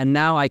 And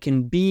now I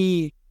can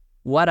be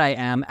what I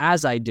am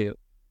as I do,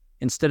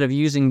 instead of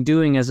using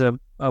doing as a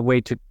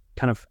way to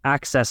kind of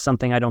access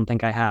something I don't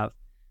think I have.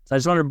 So I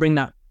just wanted to bring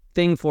that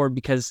thing forward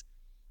because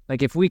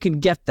like, if we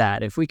could get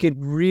that, if we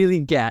could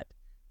really get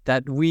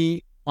that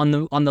we, on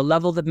the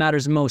level that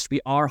matters most, we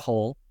are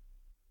whole,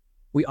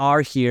 we are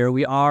here,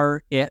 we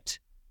are it.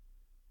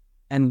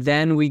 And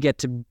then we get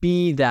to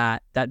be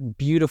that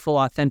beautiful,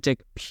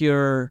 authentic,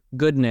 pure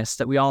goodness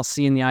that we all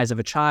see in the eyes of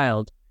a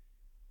child.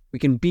 We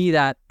can be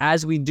that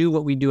as we do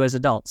what we do as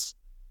adults,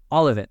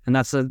 all of it. And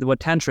that's what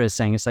Tantra is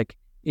saying. It's like,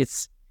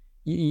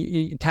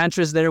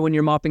 Tantra is there when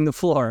you're mopping the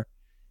floor.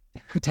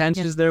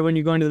 Tantra is there when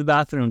you're going to the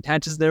bathroom.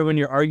 Tantra is there when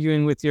you're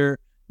arguing with your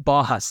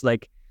boss.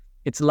 Like,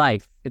 it's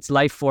life. It's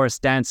life force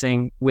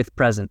dancing with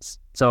presence.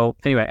 So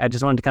anyway, I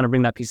just wanted to kind of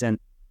bring that piece in.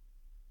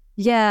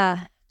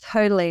 Yeah.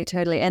 Totally.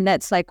 And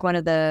that's like one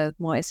of the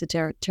more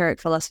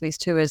esoteric philosophies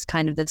too, is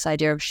kind of this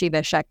idea of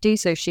Shiva Shakti.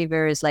 So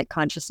Shiva is like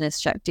consciousness,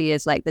 Shakti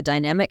is like the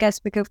dynamic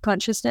aspect of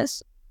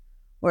consciousness,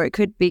 or it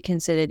could be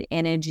considered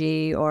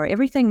energy or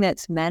everything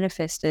that's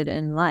manifested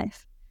in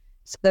life.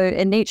 So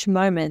in each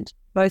moment,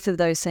 both of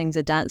those things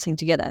are dancing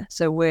together.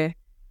 So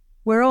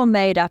we're all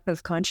made up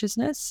of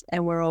consciousness,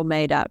 and we're all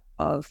made up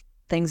of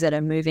things that are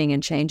moving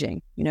and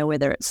changing,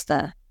 whether it's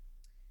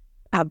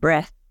our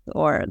breath,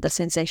 or the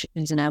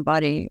sensations in our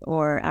body,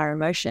 or our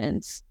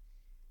emotions.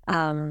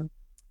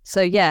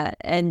 So yeah,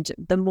 and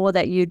the more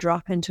that you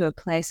drop into a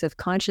place of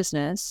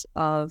consciousness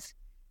of,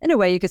 in a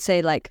way you could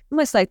say like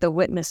almost like the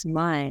witness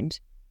mind,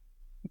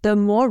 the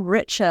more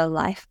richer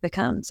life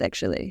becomes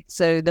actually.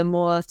 So the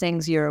more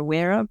things you're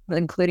aware of,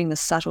 including the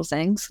subtle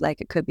things,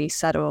 like it could be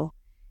subtle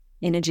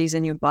energies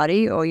in your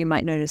body, or you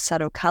might notice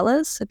subtle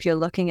colors if you're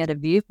looking at a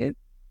view.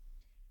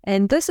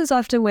 And this is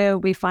often where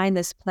we find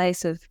this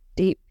place of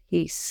deep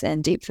peace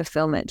and deep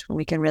fulfillment, when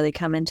we can really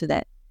come into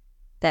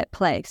that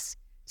place.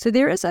 So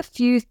there is a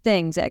few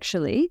things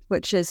actually,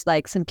 which is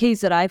like some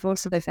keys that I've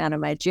also found on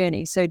my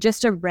journey. So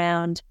just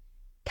around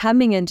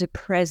coming into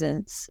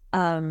presence,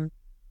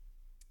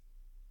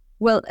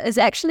 well, is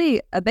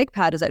actually a big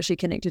part is actually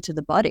connected to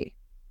the body.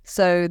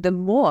 So the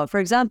more,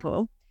 for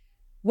example,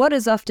 what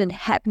is often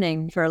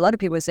happening for a lot of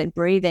people is they're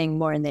breathing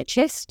more in their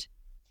chest,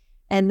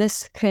 and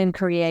this can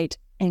create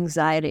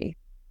anxiety.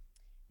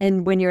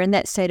 And when you're in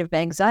that state of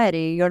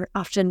anxiety, you're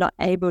often not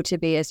able to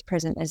be as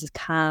present, as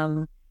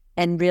calm,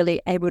 and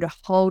really able to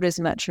hold as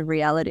much of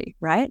reality,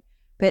 right?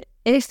 But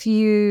if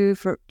you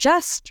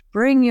just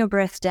bring your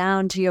breath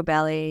down to your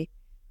belly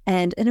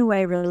and in a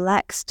way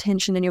relax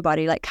tension in your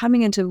body, like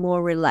coming into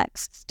more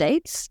relaxed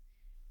states,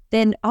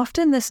 then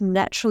often this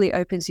naturally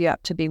opens you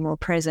up to be more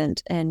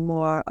present and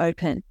more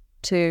open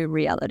to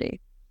reality.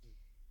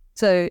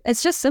 So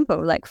it's just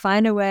simple, like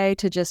find a way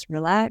to just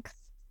relax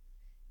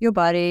your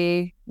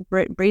body.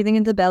 Breathing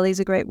into the belly is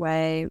a great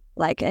way.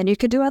 Like, and you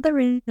could do other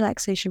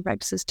relaxation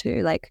practices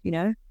too, like,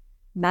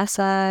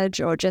 massage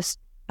or just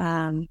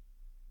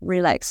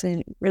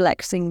relaxing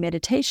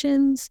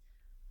meditations,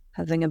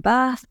 having a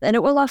bath, and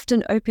it will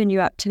often open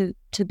you up to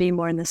be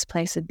more in this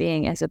place of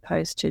being as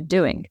opposed to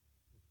doing.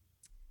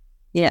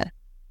 Yeah.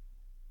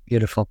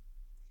 Beautiful.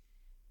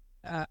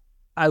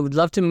 I would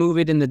love to move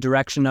it in the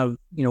direction of,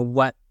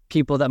 what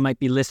people that might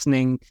be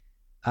listening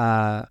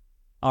are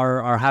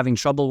having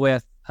trouble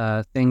with,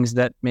 things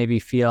that maybe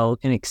feel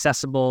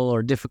inaccessible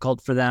or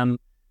difficult for them.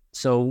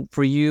 So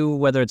for you,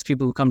 whether it's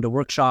people who come to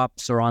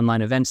workshops or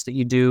online events that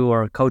you do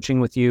or coaching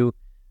with you,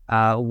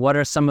 what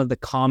are some of the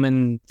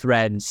common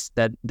threads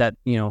that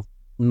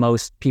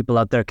most people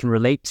out there can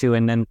relate to?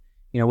 And then,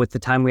 with the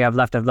time we have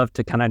left, I'd love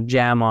to kind of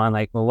jam on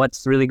like, well,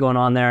 what's really going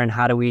on there and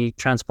how do we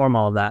transform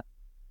all of that?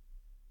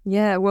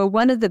 Yeah, well,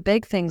 one of the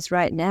big things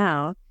right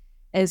now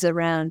is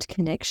around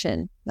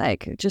connection.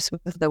 Like just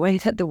with the way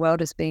that the world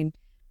has been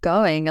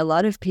going, a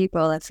lot of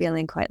people are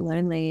feeling quite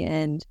lonely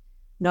and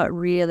not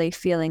really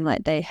feeling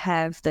like they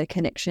have the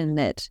connection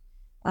that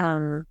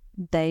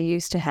they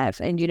used to have.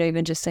 And,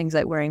 even just things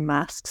like wearing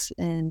masks,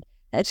 and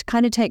it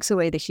kind of takes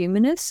away the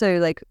humanness. So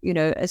like,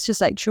 it's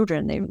just like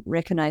children, they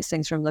recognize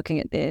things from looking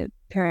at their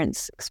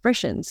parents'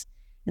 expressions.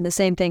 And the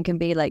same thing can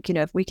be like,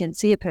 if we can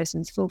see a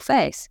person's full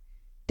face,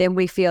 then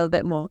we feel a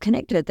bit more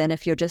connected than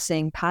if you're just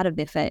seeing part of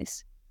their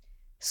face.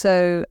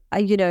 So,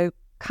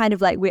 kind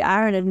of like we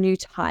are in a new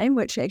time,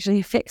 which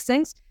actually affects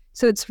things.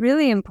 So it's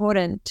really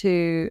important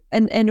to,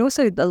 and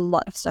also a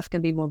lot of stuff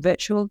can be more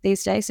virtual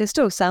these days. There's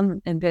still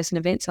some in-person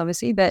events,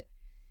 obviously, but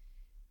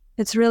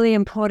it's really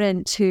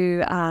important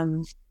to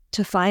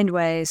find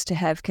ways to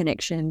have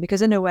connection,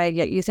 because in a way,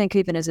 you think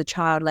even as a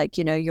child, like,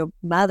 your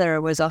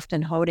mother was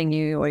often holding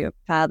you, or your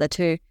father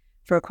too,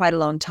 for quite a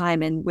long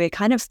time. And we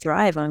kind of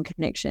thrive on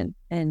connection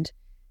and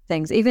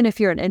things. Even if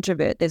you're an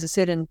introvert, there's a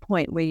certain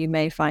point where you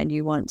may find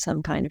you want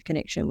some kind of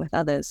connection with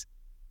others.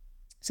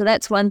 So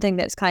that's one thing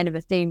that's kind of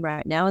a theme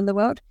right now in the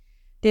world.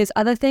 There's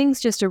other things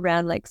just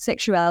around like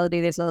sexuality.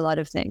 There's a lot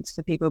of things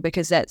for people,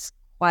 because that's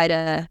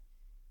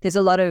there's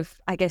a lot of,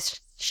 I guess,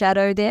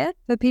 shadow there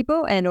for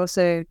people, and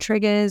also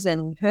triggers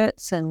and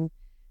hurts and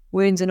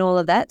wounds and all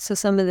of that. So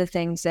some of the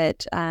things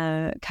that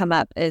come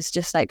up is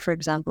just like, for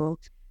example,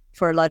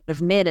 for a lot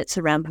of men, it's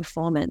around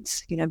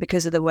performance,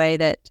 because of the way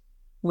that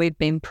we've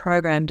been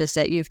programmed, is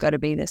that you've got to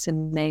be this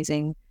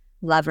amazing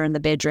lover in the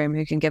bedroom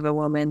who can give a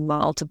woman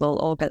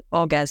multiple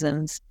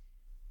orgasms.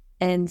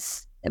 And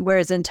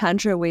whereas in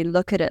Tantra, we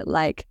look at it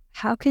like,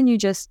 how can you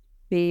just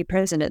be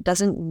present? It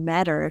doesn't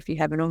matter if you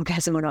have an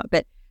orgasm or not,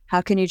 but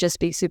how can you just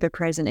be super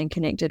present and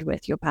connected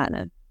with your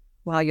partner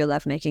while you're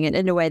lovemaking? And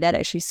in a way that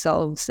actually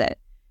solves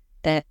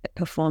that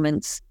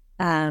performance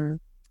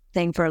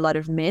thing for a lot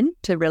of men,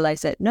 to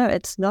realize that, no,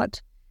 it's not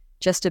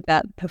just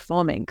about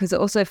performing. Because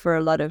also for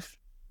a lot of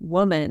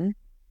women,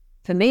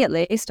 for me at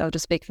least, I'll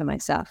just speak for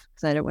myself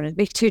because I don't want to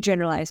be too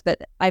generalized,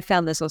 but I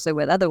found this also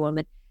with other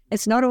women.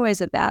 It's not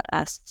always about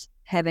us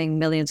having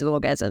millions of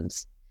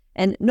orgasms.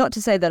 And not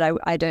to say that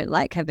I don't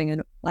like having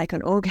an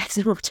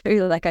orgasm or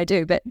two like I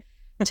do, but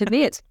to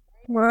me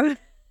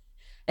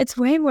it's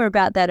way more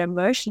about that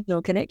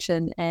emotional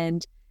connection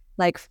and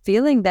like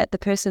feeling that the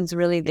person's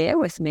really there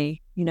with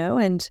me,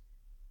 and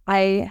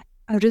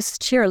I'll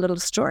just share a little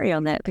story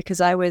on that,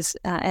 because I was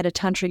at a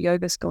Tantra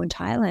yoga school in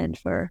Thailand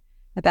for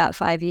about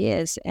 5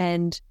 years.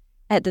 And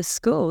at the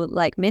school,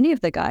 like many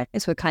of the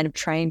guys were kind of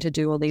trained to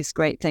do all these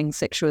great things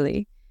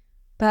sexually.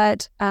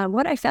 But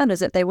what I found is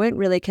that they weren't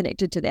really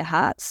connected to their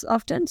hearts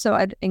often. So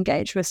I'd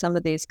engage with some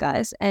of these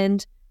guys,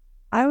 and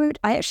I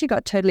actually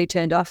got totally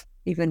turned off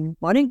even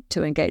wanting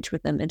to engage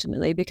with them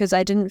intimately, because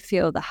I didn't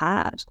feel the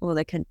heart or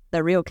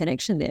the real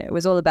connection there. It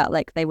was all about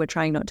like they were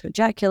trying not to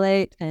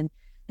ejaculate and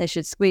they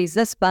should squeeze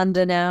this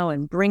bunda now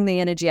and bring the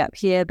energy up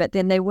here, but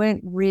then they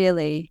weren't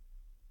really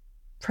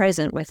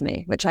present with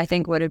me, which I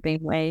think would have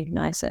been way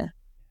nicer.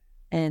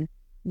 And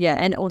yeah,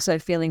 and also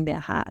feeling their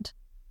heart.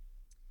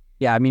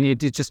 Yeah, I mean, it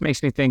just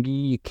makes me think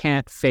you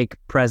can't fake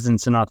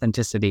presence and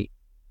authenticity.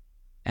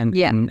 And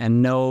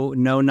no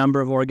number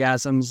of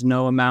orgasms,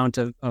 no amount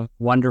of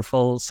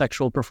wonderful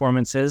sexual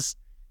performances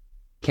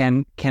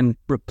can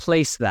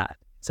replace that.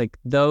 It's like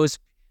those,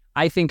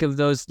 I think of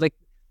those, like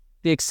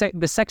the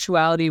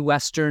sexuality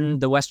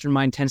the Western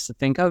mind tends to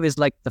think of is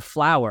like the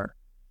flower.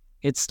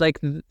 It's like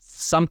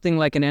something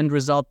like an end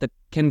result that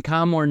can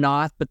come or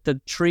not, but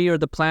the tree or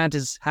the plant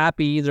is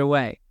happy either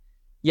way.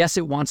 Yes,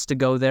 it wants to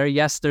go there.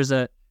 Yes, there's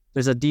a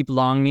deep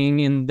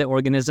longing in the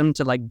organism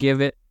to like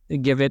give it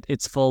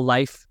its full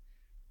life.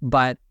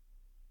 But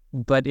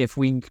if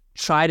we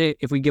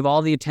give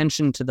all the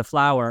attention to the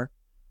flower,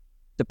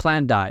 the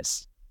plant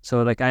dies.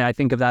 So like I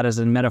think of that as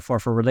a metaphor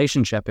for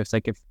relationship. It's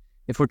like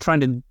if we're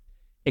trying to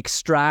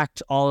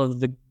extract all of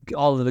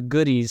the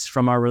goodies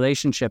from our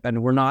relationship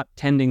and we're not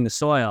tending the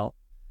soil,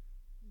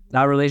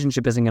 that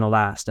relationship isn't going to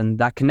last, and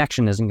that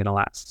connection isn't going to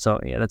last. So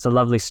yeah, that's a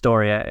lovely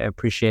story. I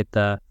appreciate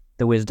the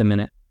wisdom in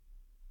it.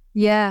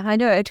 Yeah, I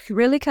know. It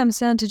really comes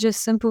down to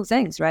just simple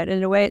things, right?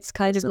 In a way, it's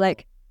kind of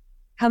like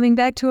coming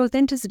back to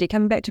authenticity,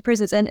 coming back to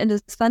presence. And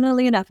it's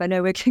funnily enough, I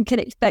know we can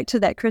connect back to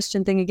that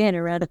Christian thing again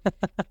around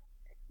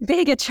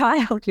being a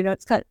child,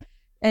 it's kind of,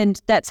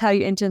 and that's how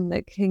you enter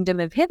the kingdom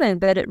of heaven.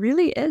 But it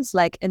really is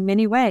like in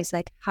many ways,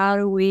 like how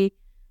do we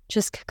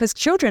just, because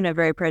children are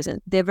very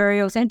present, they're very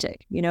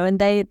authentic, and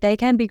they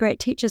can be great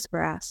teachers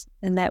for us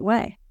in that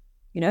way,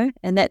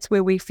 and that's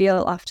where we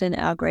feel often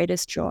our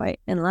greatest joy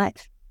in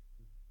life.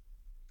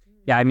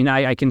 Yeah, I mean,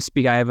 I can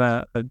speak. I have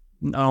an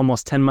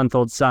almost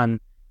 10-month-old son,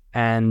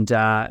 and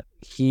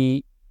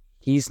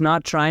he's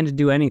not trying to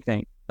do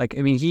anything. Like,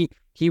 I mean,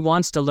 he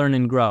wants to learn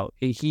and grow.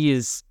 He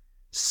is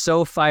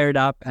so fired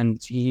up and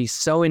he's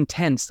so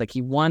intense. Like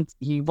he wants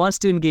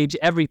to engage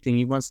everything.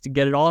 He wants to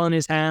get it all in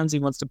his hands. He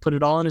wants to put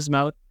it all in his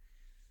mouth.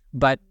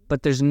 But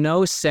there's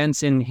no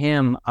sense in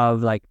him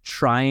of like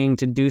trying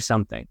to do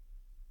something.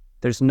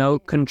 There's no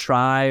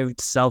contrived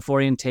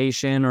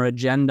self-orientation or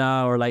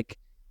agenda or like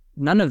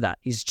none of that.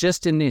 He's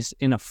just in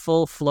a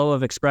full flow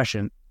of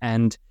expression.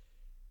 And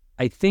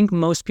I think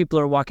most people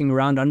are walking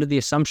around under the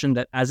assumption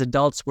that as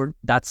adults,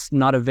 that's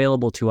not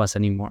available to us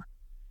anymore.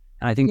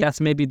 And I think that's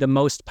maybe the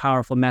most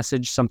powerful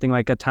message something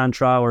like a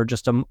Tantra or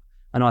just an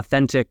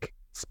authentic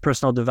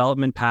personal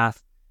development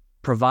path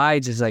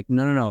provides, is like,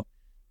 no.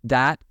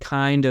 That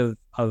kind of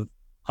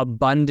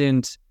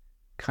abundant,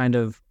 kind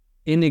of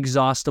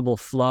inexhaustible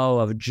flow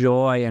of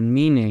joy and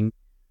meaning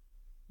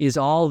is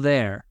all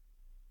there.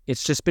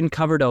 It's just been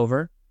covered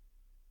over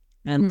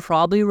and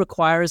probably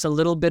requires a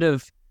little bit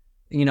of,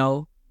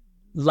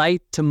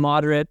 light to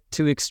moderate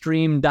to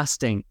extreme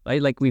dusting,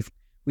 right? Like we've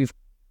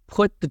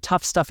put the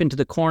tough stuff into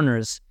the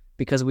corners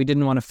because we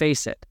didn't want to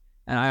face it.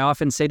 And I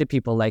often say to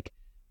people, like,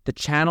 the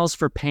channels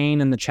for pain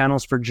and the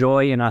channels for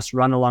joy in us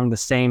run along the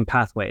same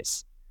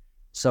pathways.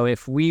 So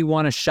if we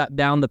want to shut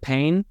down the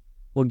pain,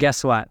 well,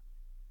 guess what?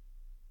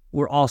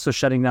 We're also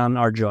shutting down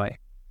our joy.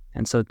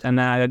 And so,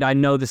 I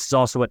know this is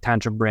also what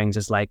Tantra brings,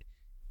 is like,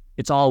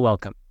 it's all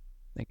welcome.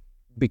 Like,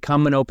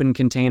 become an open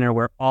container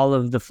where all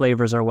of the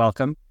flavors are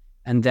welcome.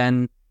 And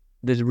then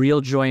the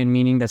real joy and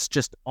meaning that's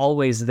just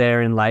always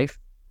there in life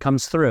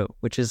comes through,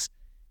 which is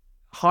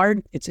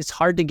hard. It's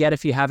hard to get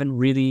if you haven't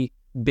really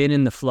been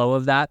in the flow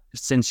of that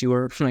since you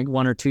were like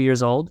 1 or 2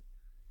 years old.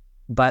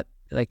 But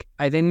like,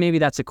 I think maybe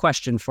that's a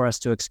question for us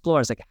to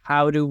explore. It's like,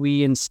 how do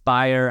we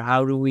inspire?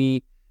 How do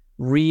we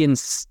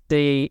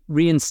reinstate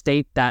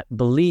that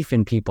belief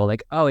in people?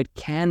 Like, oh, it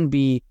can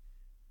be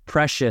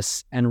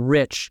precious and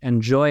rich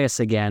and joyous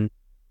again.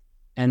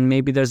 And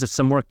maybe there's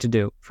some work to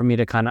do for me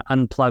to kind of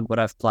unplug what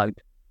I've plugged.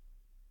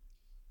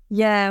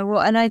 Yeah,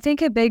 well, and I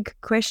think a big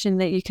question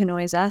that you can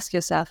always ask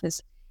yourself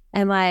is,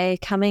 am I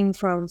coming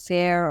from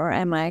fear or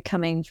am I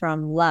coming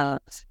from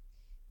love?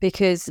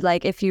 Because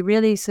like, if you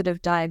really sort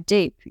of dive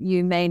deep,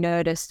 you may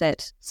notice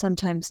that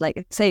sometimes, like,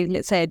 let's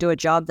say I do a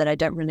job that I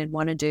don't really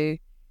want to do.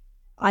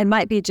 I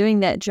might be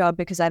doing that job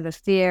because I have a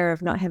fear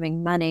of not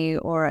having money,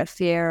 or a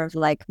fear of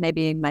like,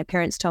 maybe my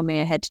parents told me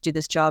I had to do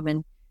this job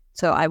and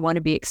so I want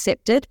to be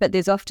accepted, but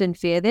there's often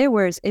fear there.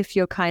 Whereas if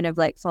you're kind of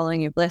like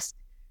following your bliss,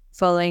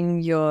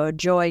 following your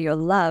joy, your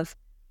love,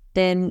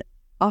 then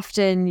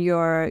often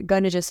you're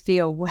going to just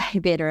feel way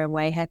better and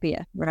way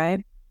happier,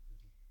 right?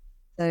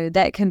 So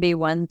that can be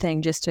one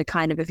thing, just to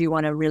kind of, if you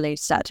want to really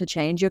start to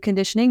change your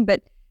conditioning.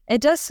 But it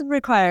does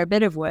require a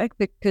bit of work,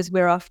 because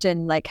we're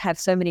often like have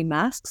so many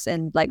masks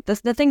and like the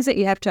things that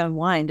you have to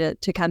unwind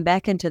to come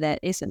back into that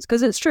essence.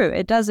 Because it's true,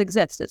 it does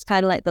exist. It's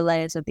kind of like the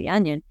layers of the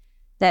onion.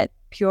 That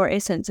pure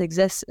essence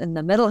exists in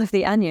the middle of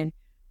the onion,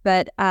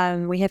 but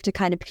we have to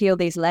kind of peel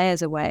these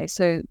layers away.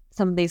 So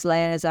some of these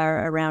layers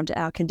are around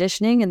our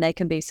conditioning, and they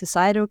can be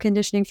societal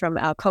conditioning from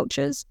our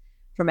cultures,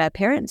 from our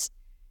parents.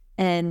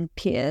 and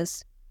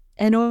peers.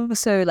 And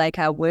also like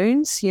our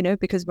wounds, you know,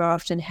 because we're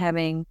often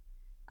having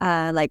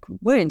like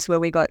wounds where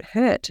we got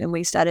hurt and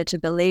we started to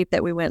believe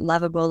that we weren't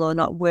lovable or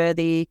not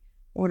worthy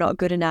or not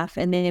good enough.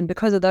 And then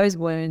because of those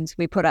wounds,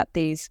 we put up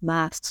these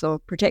masks or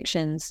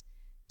protections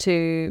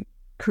to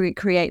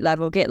create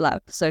love or get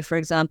love. So for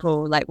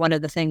example, like one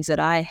of the things that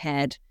I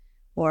had,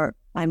 or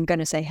I'm going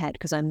to say had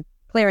because I'm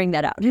clearing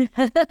that out,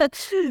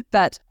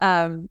 but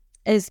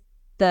is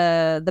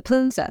the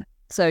pleaser.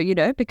 So, you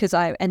know,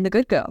 and the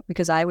good girl,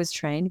 because I was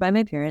trained by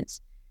my parents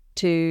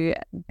to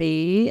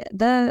be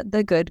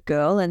the good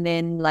girl, and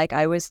then like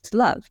I was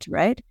loved,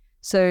 right?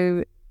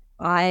 So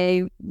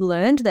I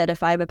learned that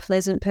if I'm a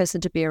pleasant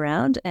person to be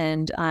around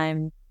and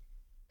I'm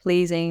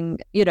pleasing,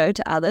 you know,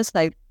 to others,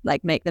 like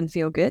make them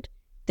feel good,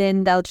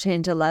 then they'll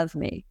tend to love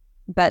me.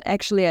 But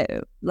actually,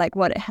 like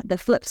the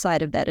flip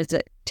side of that is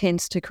it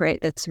tends to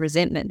create this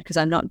resentment because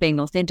I'm not being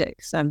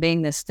authentic. So I'm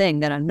being this thing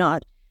that I'm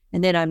not.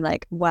 And then I'm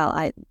like, well,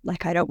 I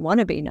don't want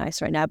to be nice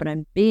right now, but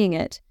I'm being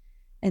it.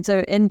 And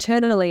so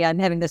internally, I'm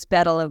having this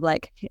battle of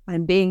like,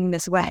 I'm being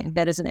this way.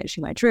 That isn't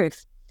actually my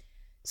truth.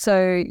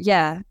 So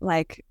yeah,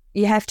 like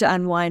you have to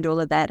unwind all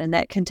of that. And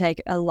that can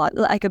take a lot.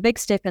 Like a big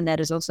step in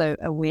that is also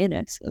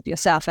awareness of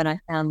yourself. And I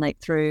found like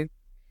through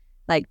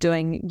like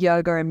doing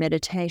yoga and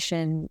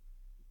meditation,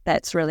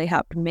 that's really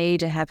helped me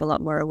to have a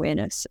lot more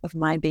awareness of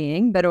my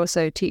being, but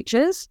also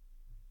teachers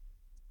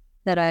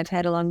that I've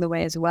had along the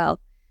way as well.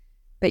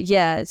 But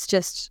yeah, it's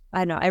just, I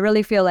don't know, I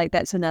really feel like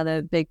that's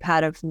another big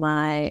part of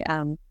my,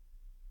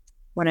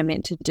 what I'm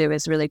meant to do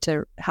is really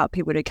to help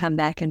people to come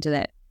back into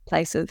that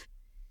place of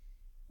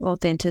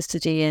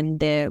authenticity and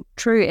their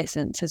true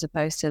essence as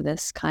opposed to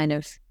this kind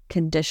of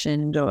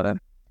conditioned or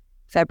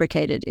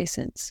fabricated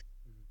essence.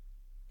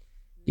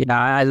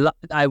 Yeah,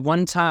 I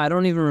one time, I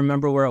don't even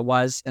remember where it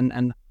was,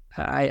 and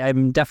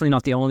I'm definitely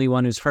not the only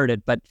one who's heard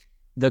it, but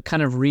the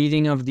kind of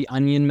reading of the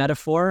onion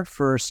metaphor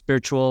for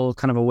spiritual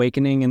kind of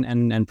awakening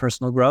and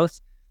personal growth,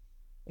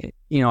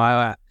 you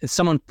know,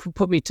 someone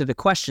put me to the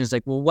question, is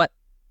like, well,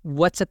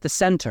 what's at the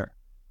center?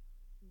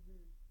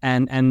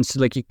 And so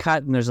like you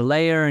cut and there's a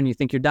layer and you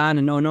think you're done,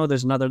 and no,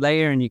 there's another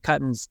layer, and you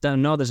cut and it's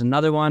done, no, there's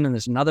another one, and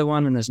there's another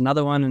one, and there's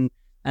another one,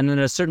 and then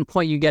at a certain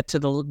point you get to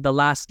the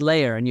last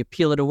layer and you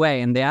peel it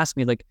away. And they ask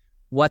me like,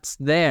 what's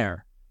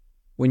there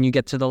when you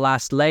get to the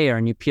last layer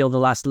and you peel the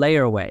last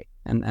layer away?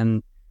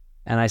 And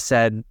I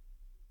said,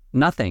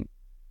 nothing.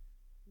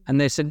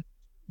 And they said,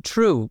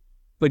 true,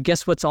 but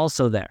guess what's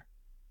also there?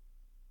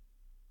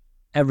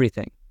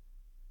 Everything.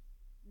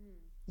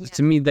 Yeah.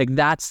 To me, like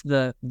that's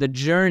the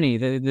journey,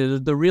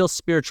 the real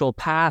spiritual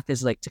path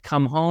is like to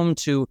come home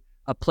to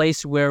a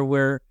place where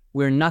we're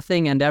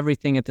nothing and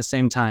everything at the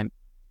same time.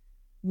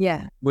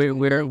 Yeah.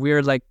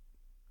 We're like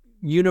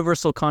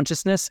universal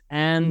consciousness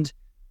and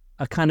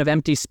a kind of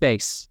empty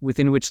space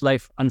within which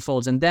life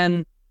unfolds. And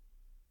then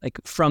like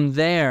from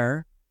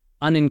there,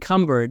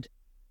 unencumbered,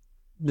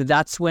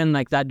 that's when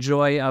like that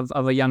joy of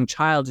a young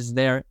child is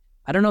there.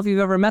 I don't know if you've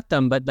ever met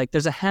them, but like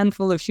there's a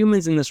handful of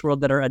humans in this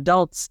world that are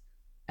adults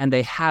and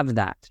they have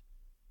that.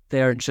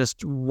 They're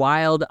just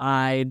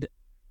wild-eyed,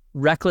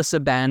 reckless,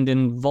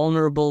 abandoned,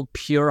 vulnerable,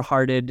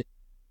 pure-hearted,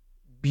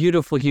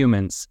 beautiful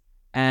humans.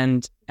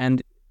 And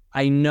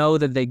I know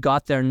that they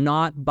got there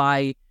not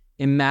by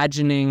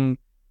imagining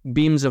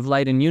beams of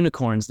light and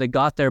unicorns. They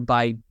got there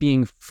by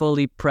being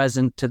fully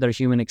present to their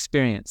human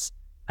experience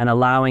and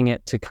allowing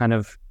it to kind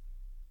of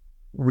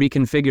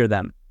reconfigure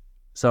them.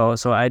 So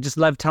I just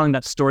love telling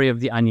that story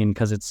of the onion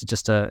because it's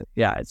just it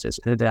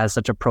has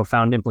such a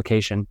profound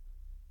implication.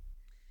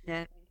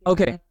 Yeah.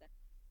 Okay.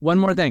 One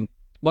more thing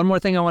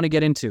I want to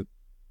get into.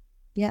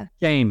 Yeah.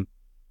 Shame.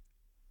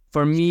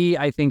 For me,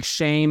 I think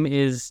shame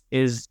is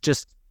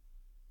just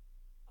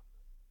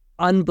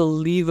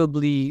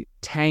unbelievably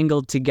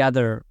tangled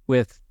together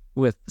with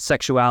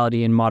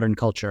sexuality in modern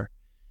culture.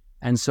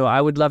 And so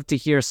I would love to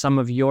hear some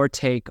of your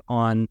take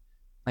on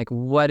like,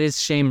 what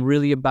is shame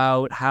really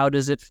about? How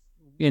does it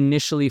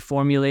initially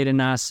formulate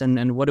in us?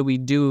 And what do we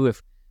do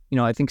if, you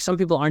know, I think some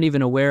people aren't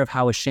even aware of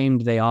how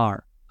ashamed they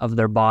are of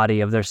their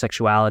body, of their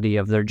sexuality,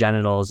 of their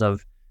genitals,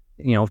 of,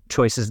 you know,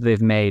 choices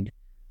they've made.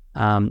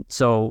 And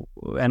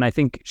I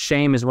think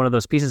shame is one of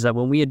those pieces that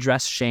when we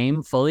address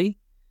shame fully,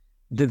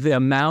 the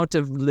amount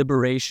of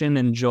liberation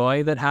and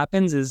joy that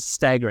happens is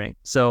staggering.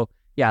 So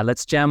yeah,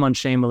 let's jam on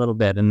shame a little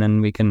bit and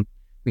then we can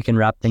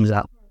wrap things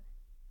up.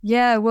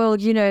 Yeah, well,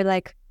 you know,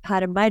 like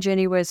part of my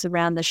journey was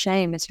around the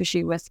shame,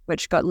 especially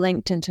which got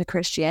linked into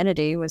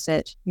Christianity, was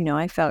that, you know,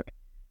 I felt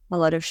a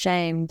lot of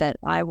shame that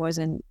I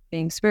wasn't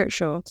being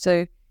spiritual.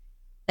 So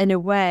in a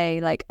way,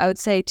 like I would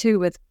say too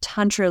with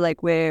Tantra,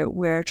 like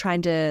we're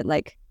trying to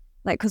like,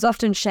 because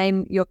often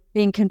shame, you're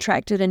being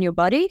contracted in your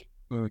body.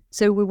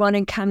 So we want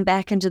to come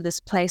back into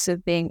this place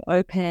of being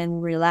open,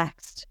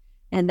 relaxed,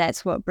 and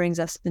that's what brings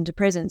us into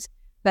presence.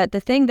 But the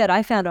thing that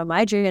I found on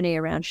my journey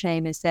around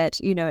shame is that,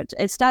 you know,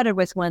 it started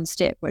with one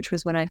step, which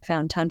was when I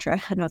found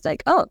Tantra, and I was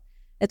like, oh,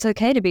 it's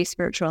okay to be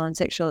spiritual and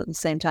sexual at the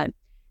same time.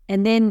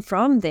 And then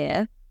from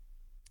there,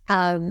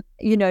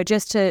 you know,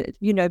 just to,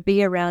 you know,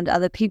 be around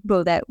other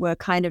people that were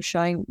kind of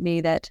showing me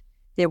that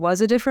there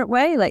was a different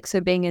way, like, so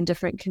being in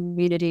different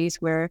communities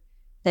where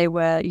they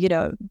were,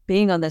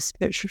 being on this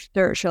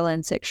spiritual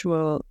and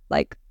sexual,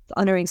 like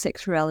honoring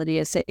sexuality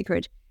as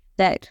sacred,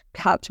 that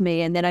helped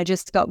me. And then I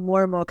just got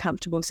more and more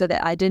comfortable so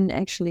that I didn't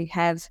actually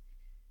have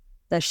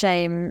the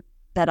shame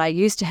that I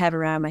used to have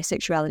around my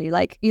sexuality.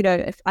 Like,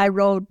 if I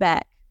rolled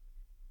back,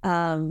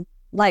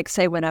 like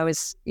say when I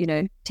was,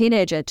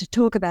 teenager, to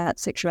talk about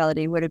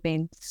sexuality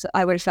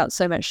I would have felt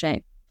so much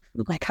shame.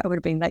 Like I would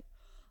have been like,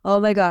 oh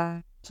my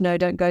God, no,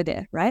 don't go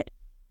there. Right.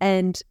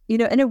 And,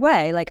 in a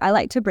way, like I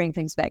like to bring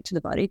things back to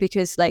the body,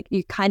 because like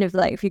you kind of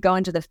like, if you go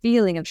into the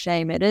feeling of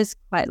shame, it is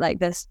quite like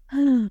this,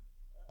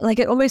 like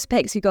it almost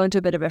makes you go into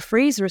a bit of a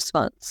freeze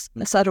response,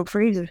 a subtle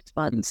freeze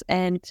response.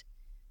 And,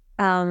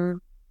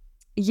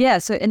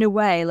 so in a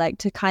way, like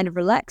to kind of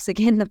relax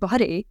again the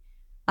body,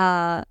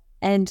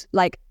 and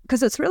like,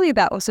 because it's really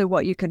about also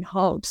what you can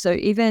hold. So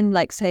even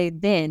like say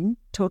then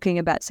talking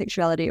about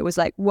sexuality, it was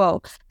like,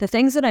 whoa, the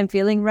things that I'm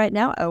feeling right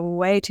now are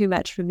way too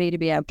much for me to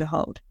be able to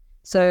hold.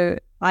 So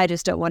I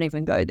just don't want to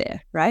even go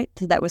there, right?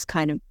 So that was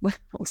kind of what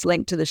was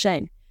linked to the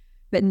shame.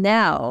 But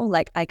now,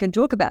 like I can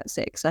talk about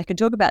sex, I can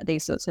talk about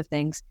these sorts of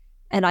things,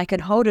 and I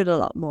can hold it a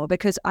lot more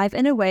because I've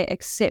in a way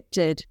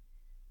accepted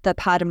the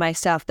part of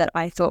myself that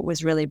I thought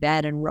was really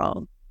bad and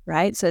wrong,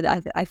 right? So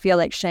I feel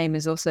like shame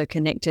is also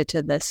connected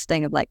to this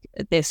thing of like,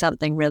 there's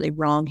something really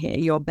wrong here.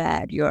 You're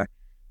bad. You're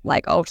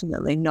like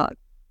ultimately not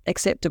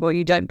acceptable.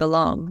 You don't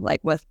belong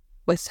like with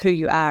who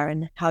you are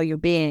and how you're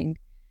being.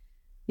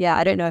 Yeah,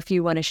 I don't know if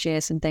you want to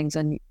share some things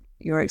on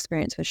your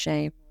experience with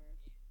shame.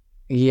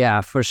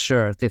 Yeah, for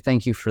sure.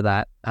 Thank you for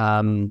that.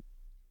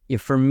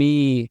 For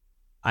me,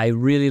 I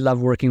really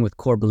love working with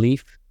core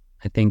belief.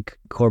 I think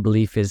core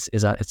belief it's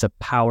a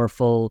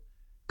powerful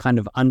kind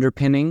of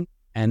underpinning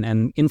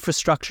and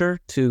infrastructure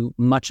to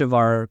much of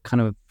our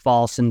kind of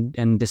false and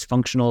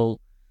dysfunctional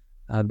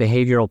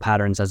behavioral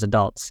patterns as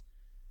adults.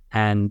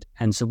 And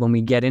so when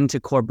we get into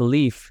core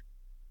belief,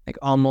 like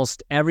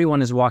almost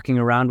everyone is walking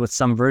around with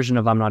some version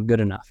of I'm not good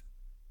enough.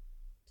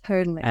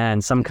 Totally.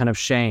 And some kind of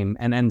shame.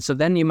 And so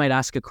then you might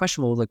ask a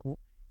question, well, like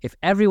if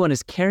everyone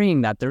is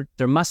carrying that,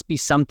 there must be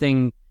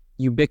something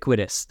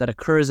ubiquitous that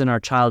occurs in our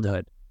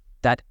childhood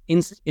that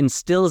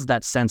instills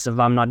that sense of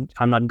I'm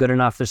not good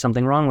enough, there's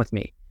something wrong with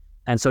me.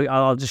 And so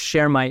I'll just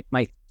share my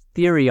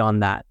theory on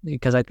that,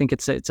 because I think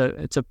it's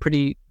a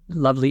pretty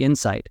lovely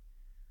insight.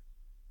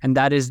 And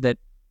that is that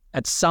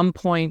at some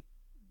point,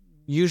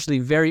 usually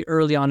very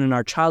early on in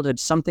our childhood,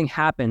 something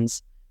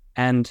happens,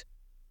 and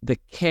the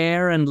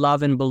care and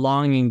love and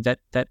belonging that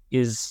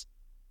is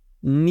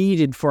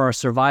needed for our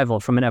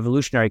survival from an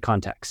evolutionary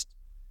context.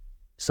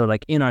 So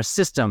like in our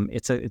system,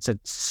 it's a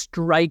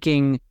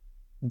striking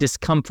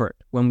discomfort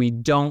when we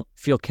don't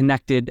feel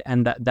connected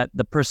and that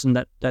the person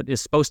that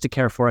is supposed to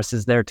care for us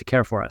is there to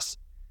care for us.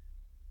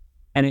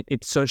 And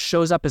it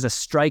shows up as a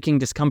striking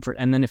discomfort.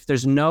 And then if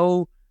there's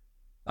no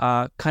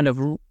kind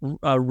of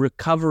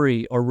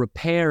recovery or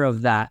repair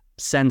of that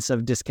sense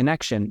of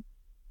disconnection,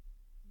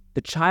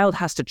 the child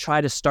has to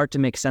try to start to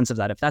make sense of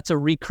that. If that's a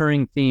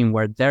recurring theme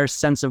where their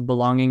sense of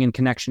belonging and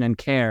connection and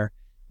care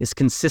is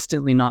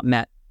consistently not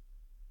met,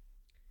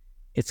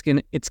 it's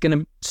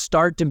gonna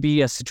start to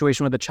be a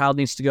situation where the child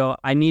needs to go,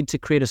 I need to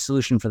create a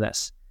solution for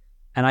this.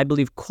 And I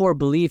believe core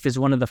belief is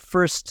one of the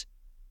first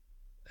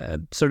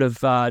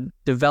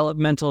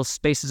developmental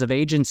spaces of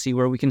agency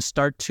where we can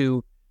start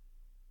to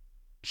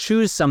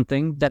choose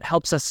something that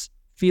helps us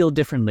feel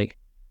differently.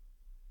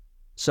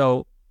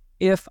 So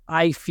if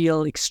I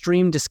feel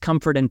extreme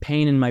discomfort and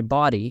pain in my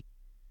body,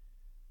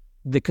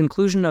 the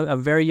conclusion a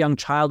very young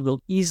child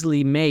will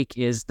easily make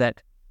is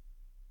that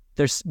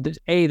there's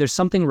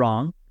something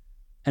wrong.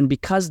 And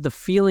because the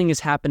feeling is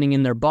happening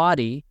in their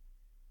body,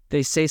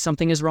 they say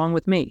something is wrong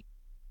with me.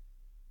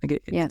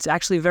 It's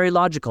actually very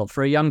logical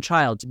for a young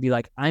child to be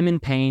like, I'm in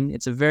pain.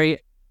 It's a very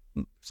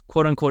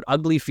quote unquote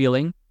ugly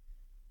feeling,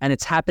 and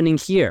it's happening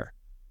here.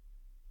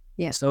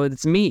 Yeah. So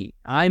it's me.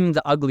 I'm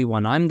the ugly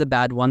one. I'm the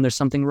bad one. There's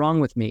something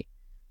wrong with me.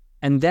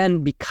 And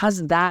then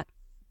because that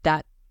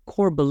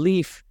core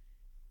belief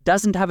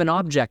doesn't have an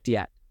object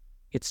yet,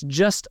 it's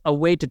just a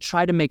way to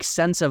try to make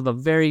sense of a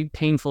very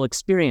painful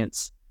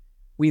experience.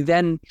 We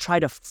then try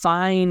to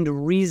find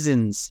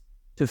reasons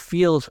to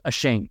feel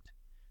ashamed.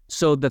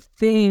 So the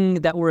thing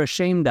that we're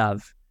ashamed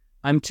of,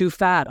 I'm too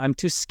fat, I'm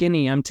too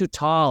skinny, I'm too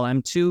tall,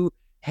 I'm too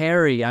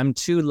hairy, I'm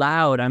too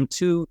loud, I'm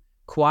too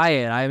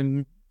quiet,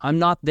 I'm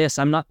not this,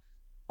 I'm not.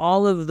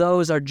 All of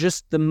those are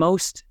just the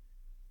most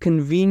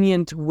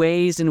convenient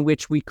ways in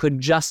which we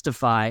could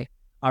justify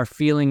our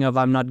feeling of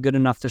I'm not good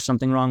enough, there's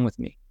something wrong with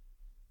me.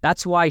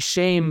 That's why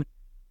shame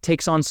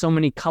takes on so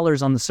many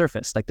colors on the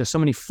surface. Like there's so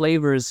many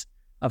flavors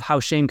of how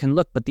shame can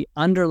look, but the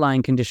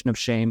underlying condition of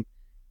shame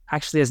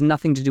actually has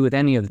nothing to do with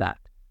any of that.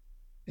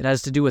 It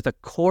has to do with a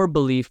core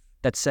belief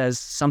that says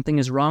something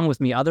is wrong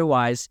with me.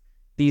 Otherwise,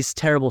 these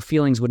terrible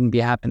feelings wouldn't be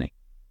happening.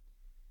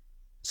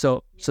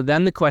 So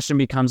then the question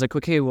becomes like,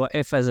 okay, well,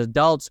 if as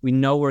adults, we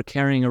know we're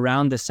carrying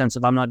around this sense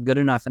of I'm not good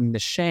enough and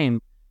this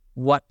shame,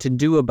 what to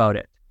do about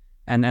it?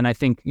 And I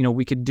think,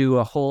 we could do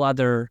a whole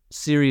other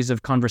series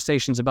of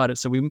conversations about it.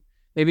 So we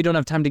maybe don't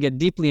have time to get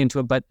deeply into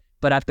it, but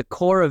at the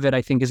core of it,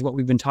 I think, is what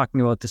we've been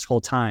talking about this whole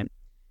time.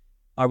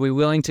 Are we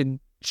willing to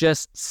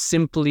just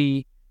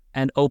simply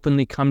and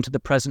openly come to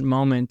the present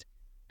moment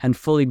and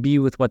fully be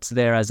with what's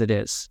there as it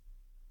is?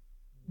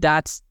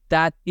 That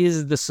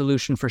is the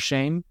solution for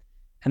shame.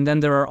 And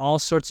then there are all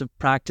sorts of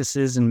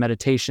practices and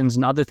meditations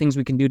and other things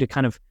we can do to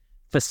kind of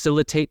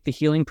facilitate the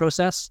healing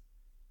process.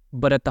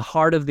 But at the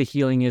heart of the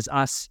healing is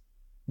us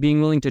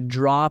being willing to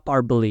drop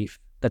our belief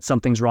that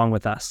something's wrong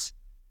with us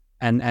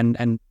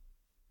and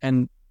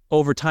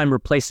over time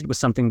replace it with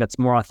something that's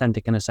more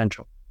authentic and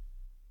essential.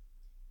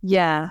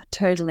 Yeah,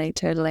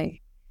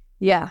 totally.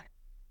 Yeah.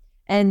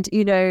 And,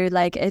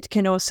 it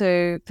can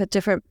also, for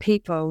different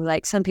people,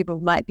 like some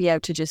people might be able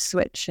to just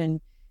switch and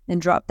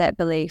drop that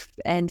belief.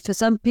 And for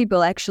some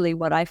people, actually,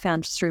 what I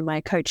found through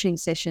my coaching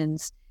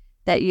sessions,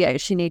 that you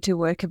actually need to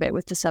work a bit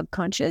with the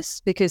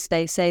subconscious, because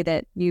they say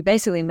that you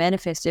basically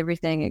manifest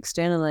everything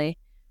externally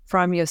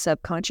from your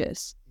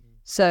subconscious.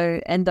 So,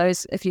 and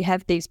if you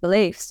have these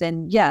beliefs,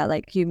 then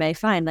you may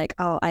find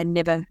I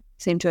never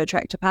seem to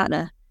attract a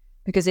partner,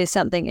 because there's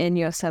something in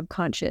your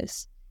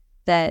subconscious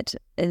that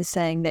is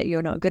saying that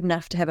you're not good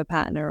enough to have a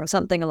partner or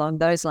something along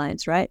those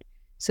lines, right?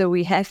 So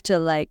we have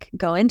to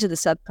go into the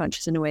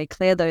subconscious in a way,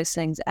 clear those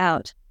things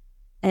out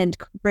and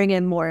bring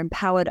in more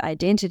empowered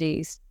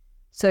identities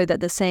so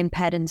that the same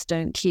patterns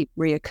don't keep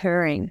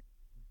reoccurring.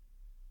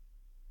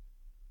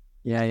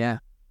 Yeah.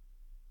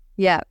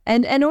 Yeah.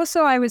 And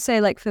also I would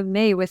say for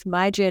me, with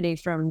my journey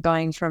from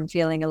going from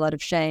feeling a lot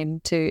of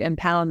shame to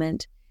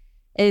empowerment,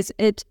 is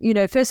it,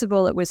 first of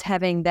all, it was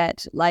having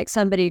that,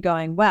 somebody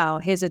going, wow,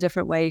 here's a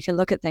different way you can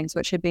look at things,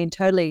 which had been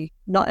totally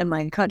not in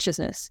my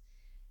consciousness.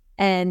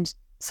 And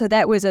so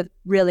that was a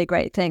really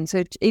great thing.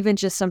 So even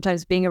just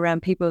sometimes being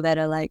around people that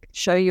are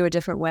show you a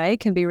different way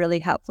can be really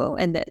helpful,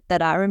 and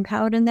that are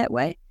empowered in that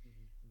way.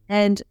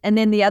 And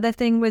then the other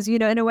thing was,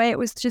 in a way, it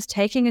was just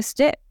taking a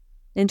step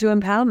into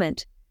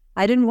empowerment.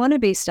 I didn't want to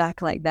be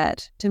stuck like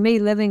that. To me,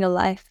 living a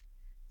life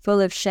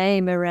full of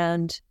shame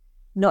around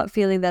not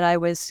feeling that I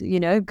was,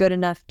 good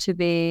enough to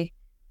be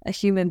a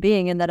human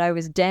being, and that I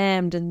was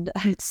damned and I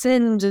had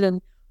sinned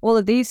and all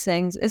of these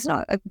things, is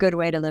not a good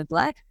way to live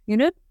life,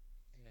 Yeah.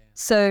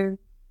 So,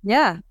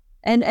 yeah.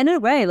 And in a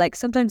way,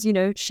 sometimes,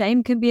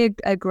 shame can be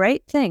a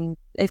great thing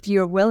if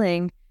you're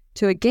willing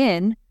to,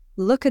 again,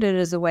 look at it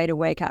as a way to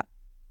wake up.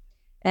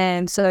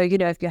 And so,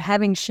 if you're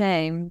having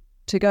shame,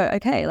 to go,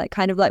 okay,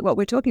 kind of like what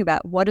we're talking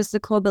about, what is the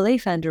core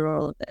belief under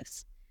all of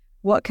this?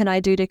 What can I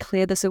do to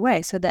clear this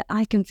away so that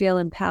I can feel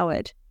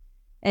empowered?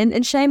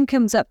 And shame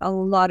comes up a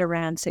lot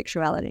around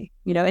sexuality,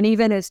 and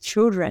even as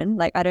children,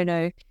 I don't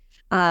know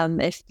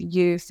if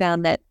you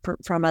found that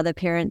from other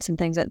parents and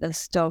things like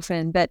this,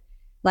 Dolphin, but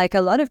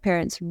a lot of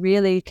parents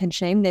really can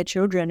shame their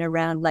children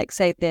around,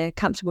 say they're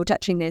comfortable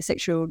touching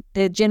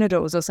their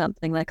genitals or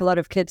something. A lot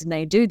of kids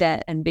may do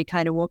that and be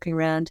kind of walking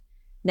around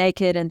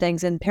naked and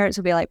things, and parents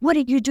will be like, what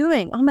are you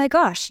doing? Oh my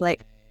gosh,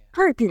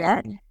 don't do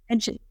that.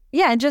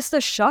 And just the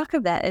shock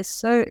of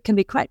that can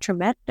be quite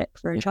traumatic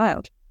for a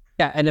child.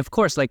 Yeah, and of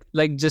course,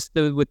 just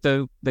with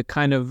the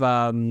kind of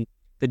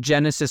the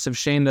genesis of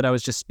shame that I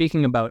was just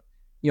speaking about,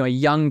 a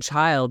young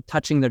child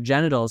touching their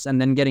genitals and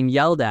then getting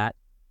yelled at.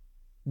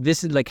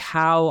 This is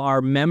how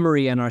our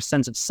memory and our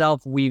sense of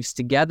self weaves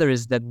together,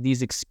 is that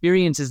these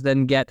experiences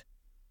then get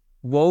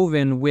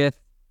woven with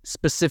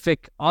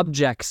specific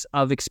objects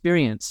of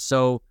experience.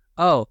 So,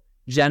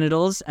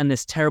 genitals and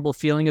this terrible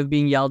feeling of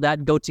being yelled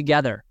at go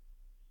together.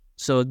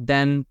 So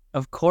then,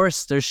 of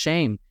course, there's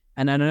shame.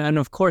 And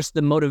of course,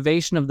 the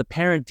motivation of the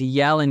parent to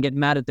yell and get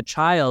mad at the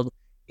child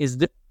is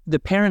the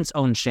parent's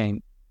own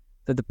shame.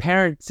 That the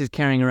parent is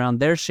carrying around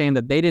their shame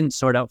that they didn't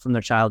sort out from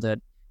their childhood.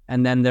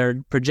 And then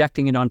they're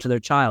projecting it onto their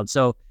child.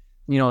 So,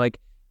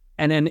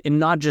 and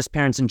not just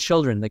parents and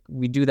children,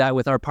 we do that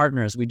with our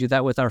partners. We do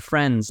that with our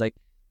friends,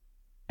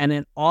 and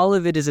then all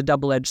of it is a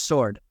double-edged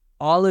sword.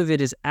 All of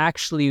it is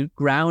actually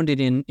grounded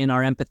in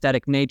our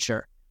empathetic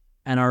nature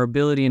and our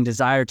ability and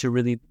desire to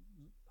really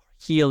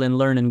heal and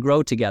learn and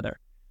grow together.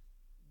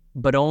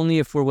 But only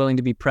if we're willing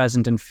to be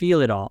present and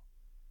feel it all.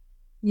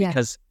 Yeah.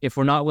 Because if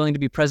we're not willing to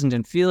be present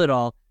and feel it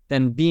all,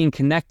 then being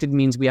connected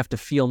means we have to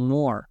feel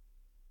more.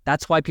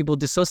 That's why people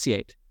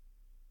dissociate.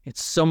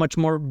 It's so much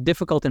more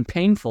difficult and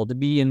painful to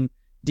be in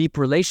deep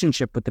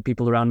relationship with the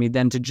people around me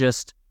than to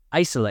just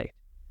isolate.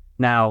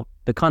 Now,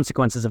 the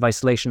consequences of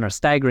isolation are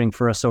staggering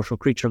for a social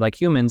creature like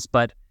humans,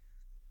 but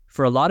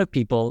for a lot of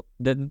people,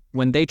 that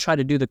when they try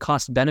to do the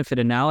cost-benefit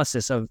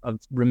analysis of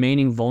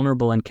remaining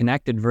vulnerable and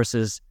connected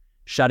versus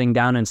shutting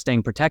down and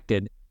staying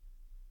protected,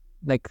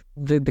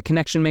 the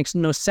connection makes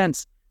no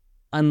sense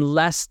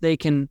unless they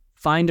can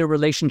find a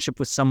relationship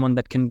with someone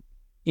that can,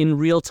 in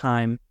real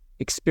time,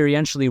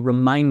 experientially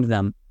remind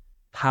them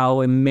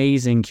how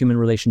amazing human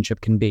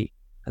relationship can be.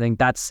 I think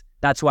that's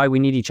why we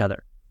need each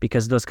other,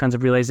 because those kinds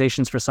of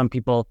realizations for some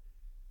people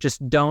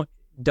just don't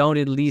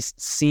at least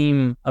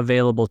seem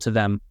available to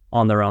them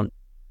on their own.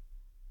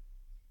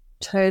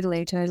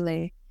 Totally.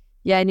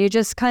 Yeah, and you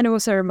just kind of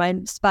also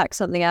spark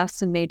something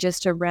else in me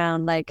just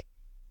around like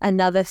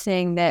another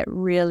thing that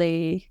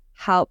really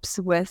helps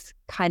with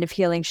kind of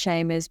healing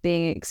shame is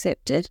being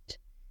accepted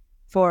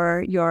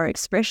for your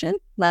expression.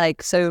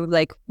 Like, so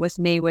like with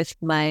me, with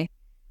my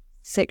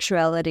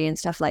sexuality and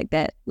stuff like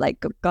that,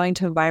 like going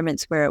to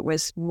environments where it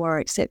was more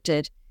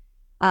accepted,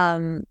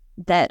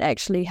 that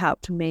actually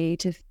helped me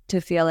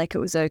to feel like it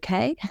was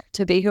okay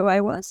to be who I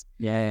was.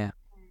 Yeah.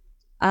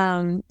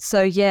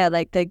 So yeah,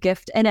 like the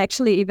gift, and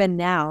actually even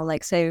now,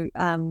 like, so,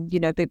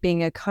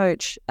 being a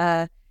coach,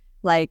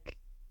 like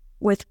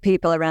with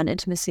people around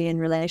intimacy and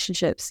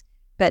relationships,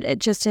 but it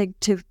just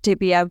to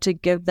be able to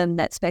give them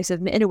that space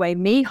of, in a way,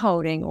 me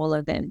holding all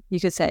of them, you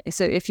could say.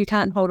 So if you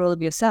can't hold all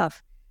of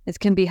yourself, it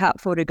can be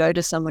helpful to go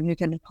to someone who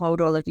can hold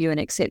all of you and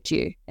accept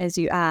you as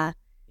you are,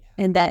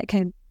 and that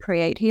can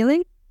create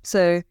healing.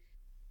 So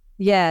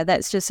yeah,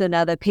 that's just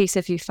another piece.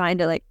 If you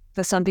find it, like,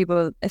 for some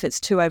people, if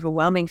it's too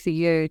overwhelming for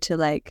you to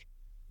like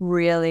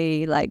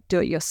really like do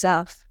it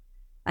yourself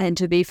and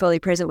to be fully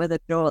present with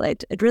it all,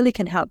 it really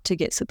can help to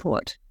get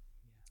support.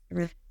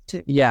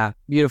 Yeah,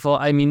 beautiful.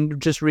 I mean,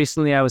 just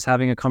recently I was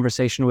having a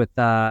conversation with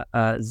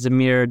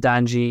Zamir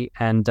Danji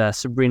and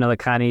Sabrina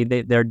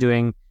Lakhani. They're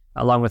doing,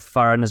 along with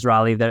Farah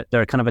Nasralli,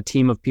 they're kind of a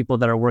team of people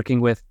that are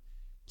working with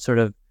sort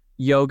of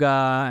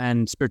yoga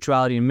and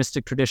spirituality and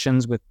mystic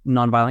traditions with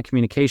nonviolent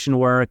communication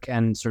work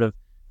and sort of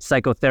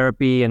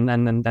psychotherapy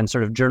and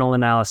sort of journal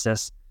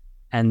analysis.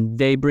 And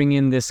they bring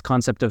in this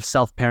concept of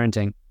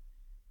self-parenting,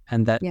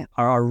 and that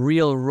our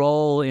real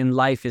role in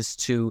life is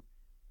to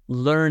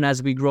learn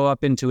as we grow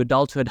up into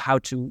adulthood how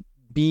to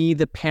be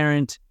the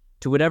parent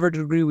to whatever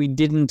degree we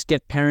didn't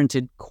get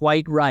parented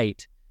quite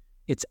right.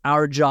 It's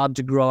our job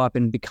to grow up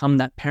and become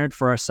that parent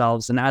for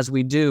ourselves. And as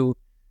we do,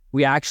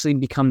 we actually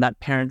become that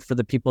parent for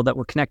the people that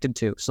we're connected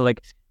to. So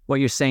like what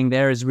you're saying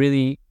there is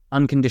really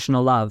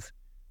unconditional love,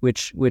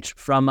 which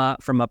from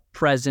a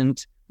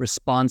present,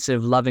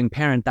 responsive, loving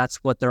parent, that's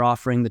what they're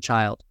offering the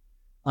child.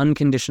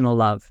 Unconditional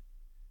love.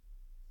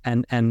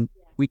 And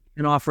we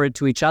can offer it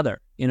to each other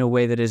in a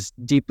way that is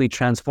deeply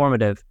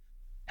transformative.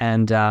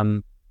 And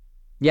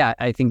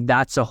I think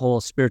that's a whole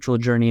spiritual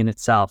journey in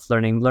itself,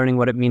 learning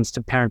what it means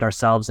to parent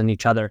ourselves and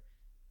each other,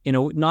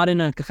 not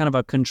in a kind of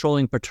a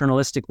controlling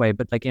paternalistic way,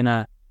 but like in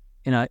a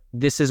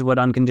this is what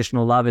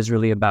unconditional love is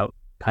really about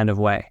kind of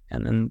way.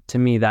 And to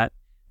me, that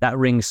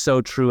rings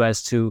so true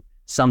as to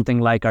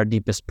something like our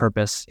deepest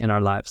purpose in our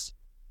lives.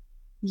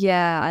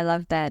 Yeah, I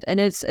love that. And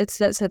that's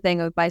the thing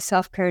of, by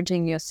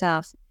self-parenting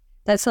yourself,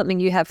 that's something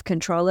you have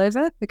control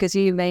over, because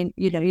you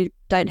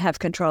don't have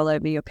control over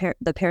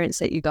the parents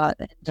that you got.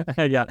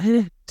 Yeah,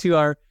 to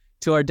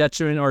our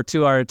detriment or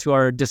to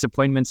our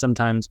disappointment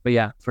sometimes. But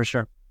yeah, for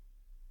sure.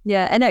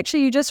 Yeah, and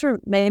actually, you just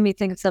made me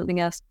think of something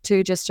else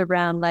too, just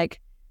around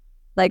like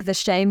the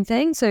shame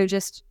thing. So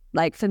just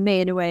like for me,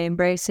 in a way,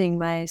 embracing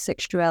my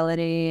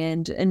sexuality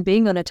and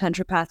being on a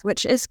Tantra path,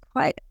 which is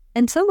quite,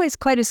 in some ways,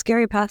 quite a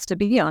scary path to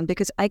be on,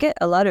 because I get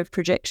a lot of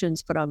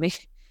projections put on me,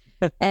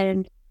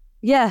 and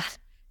yeah.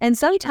 And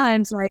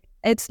sometimes, like,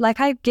 it's like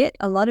I get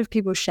a lot of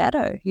people's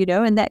shadow,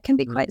 and that can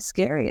be quite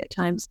scary at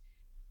times.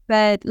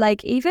 But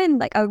like, even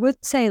like, I would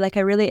say, like,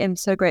 I really am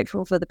so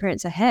grateful for the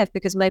parents I have,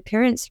 because my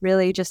parents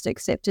really just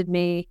accepted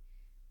me,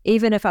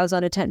 even if I was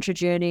on a Tantra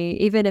journey,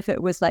 even if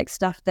it was like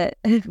stuff that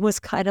was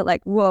kind of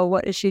like, whoa,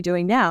 what is she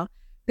doing now?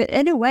 But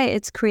in a way,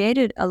 it's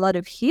created a lot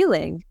of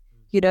healing,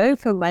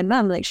 for my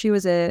mum. Like, she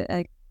was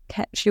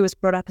she was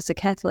brought up as a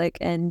Catholic,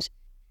 and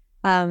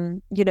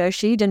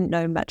she didn't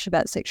know much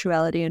about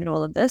sexuality and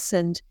all of this.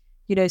 And,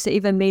 so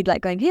even me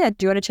like going, yeah,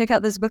 do you want to check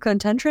out this book on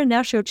Tantra? And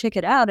now she'll check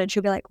it out and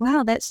she'll be like,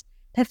 wow, that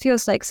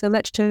feels like so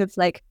much to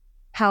like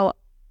how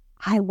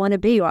I want to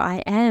be, or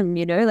I am,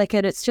 like,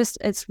 and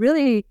it's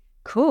really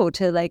cool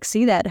to like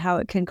see that, how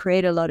it can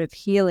create a lot of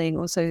healing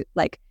also,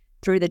 like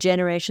through the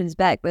generations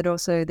back, but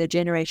also the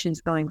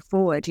generations going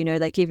forward,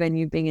 like even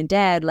you being a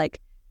dad, like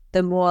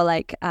the more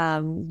like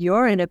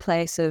you're in a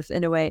place of,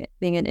 in a way,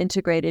 being an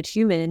integrated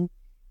human,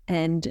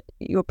 and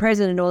you're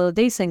present in all of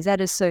these things, that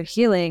is so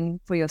healing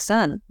for your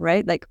son,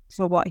 right? Like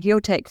for what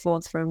he'll take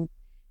forth from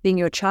being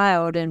your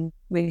child and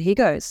where he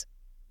goes.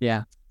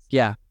 Yeah.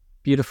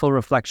 Beautiful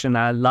reflection.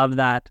 I love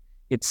that.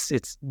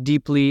 It's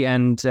deeply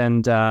and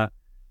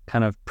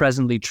kind of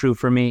presently true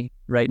for me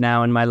right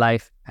now in my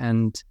life.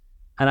 And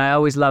I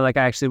always love, like,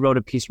 I actually wrote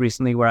a piece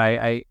recently where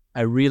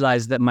I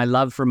realized that my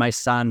love for my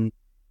son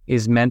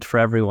is meant for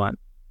everyone.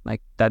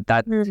 Like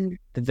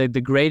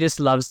the greatest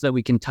loves that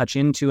we can touch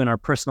into in our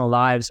personal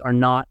lives are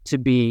not to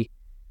be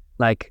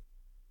like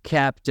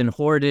kept and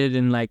hoarded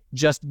and like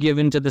just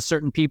given to the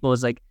certain people.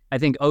 It's like, I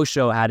think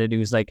Osho had it. It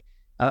was like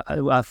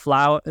a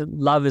flower.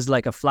 Love is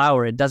like a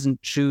flower. It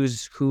doesn't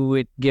choose who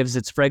it gives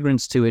its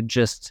fragrance to. It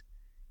just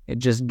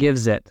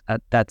gives it.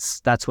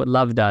 That's what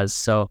love does.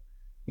 So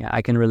yeah,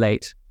 I can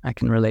relate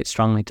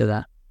strongly to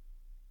that.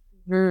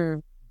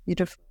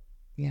 Beautiful.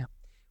 Yeah.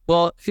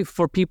 Well,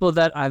 for people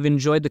that I've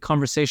enjoyed the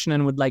conversation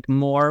and would like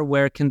more,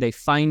 where can they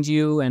find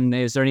you? And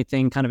is there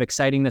anything kind of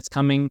exciting that's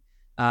coming?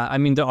 I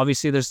mean,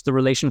 obviously there's the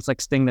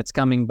Relationflix thing that's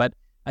coming, but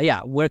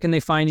where can they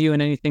find you,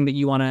 and anything that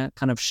you want to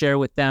kind of share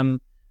with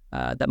them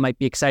that might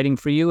be exciting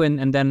for you?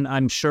 And then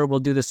I'm sure we'll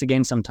do this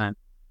again sometime.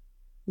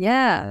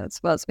 Yeah,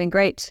 it's been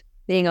great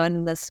being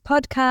on this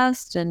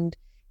podcast, and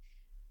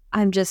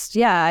I'm just,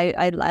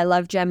 I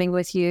love jamming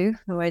with you.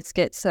 I always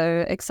get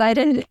so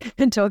excited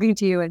and talking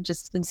to you and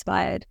just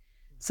inspired.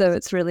 So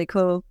it's really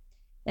cool.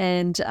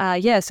 And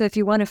so if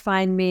you want to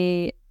find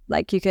me,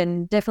 like, you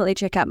can definitely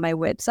check out my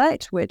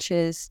website, which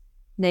is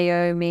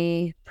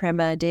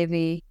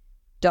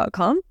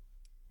naomipremadevi.com.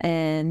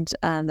 And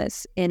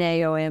that's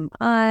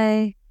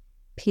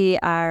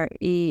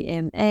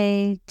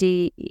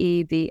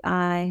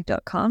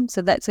NaomiPremadevi.com.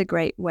 So that's a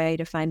great way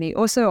to find me.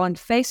 Also on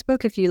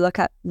Facebook, if you look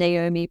up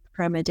Naomi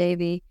Prema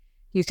Devi,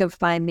 you can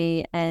find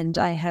me. And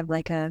I have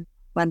like a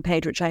one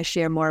page which I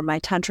share more of my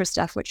Tantra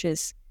stuff, which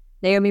is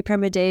Naomi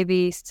Prema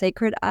Devi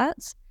Sacred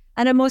Arts.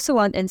 And I'm also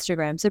on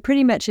Instagram. So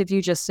pretty much if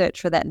you just search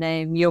for that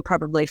name, you'll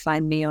probably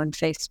find me on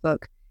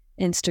Facebook,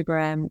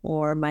 Instagram,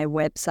 or my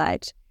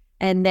website.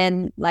 And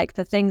then like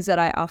the things that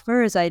I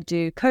offer is I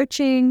do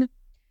coaching.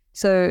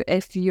 So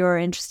if you're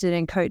interested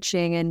in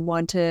coaching and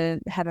want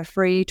to have a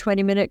free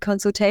 20-minute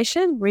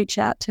consultation, reach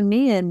out to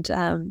me, and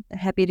I'm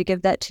happy to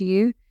give that to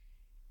you.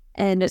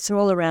 And it's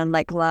all around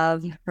like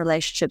love,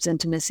 relationships,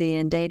 intimacy,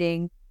 and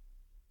dating.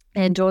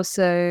 And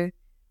also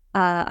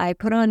I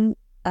put on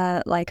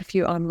like a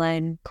few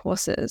online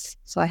courses.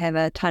 So I have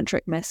a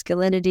tantric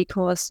masculinity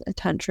course, a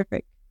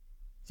tantric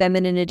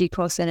femininity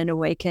course, and an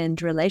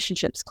awakened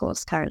relationships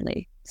course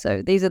currently.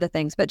 So these are the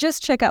things. But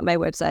just check out my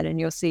website and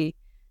you'll see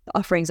the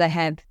offerings I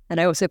have.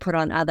 And I also put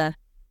on other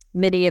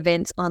mini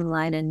events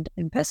online and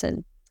in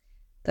person,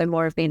 though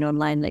more have been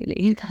online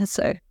lately.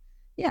 So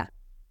yeah.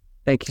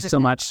 Thank you so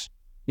much.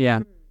 Yeah.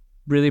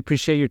 Really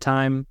appreciate your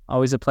time.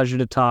 Always a pleasure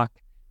to talk.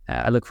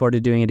 I look forward to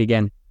doing it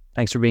again.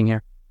 Thanks for being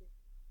here.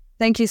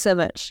 Thank you so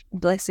much.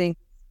 Blessing.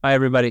 Bye,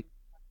 everybody.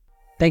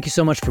 Thank you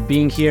so much for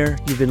being here.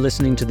 You've been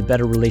listening to the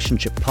Better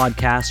Relationship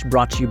Podcast,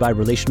 brought to you by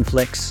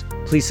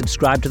RelationFlix. Please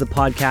subscribe to the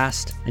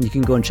podcast, and you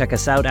can go and check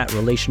us out at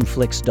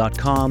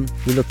relationflix.com.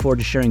 We look forward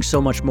to sharing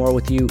so much more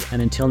with you.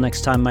 And until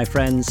next time, my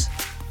friends,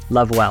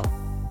 love well.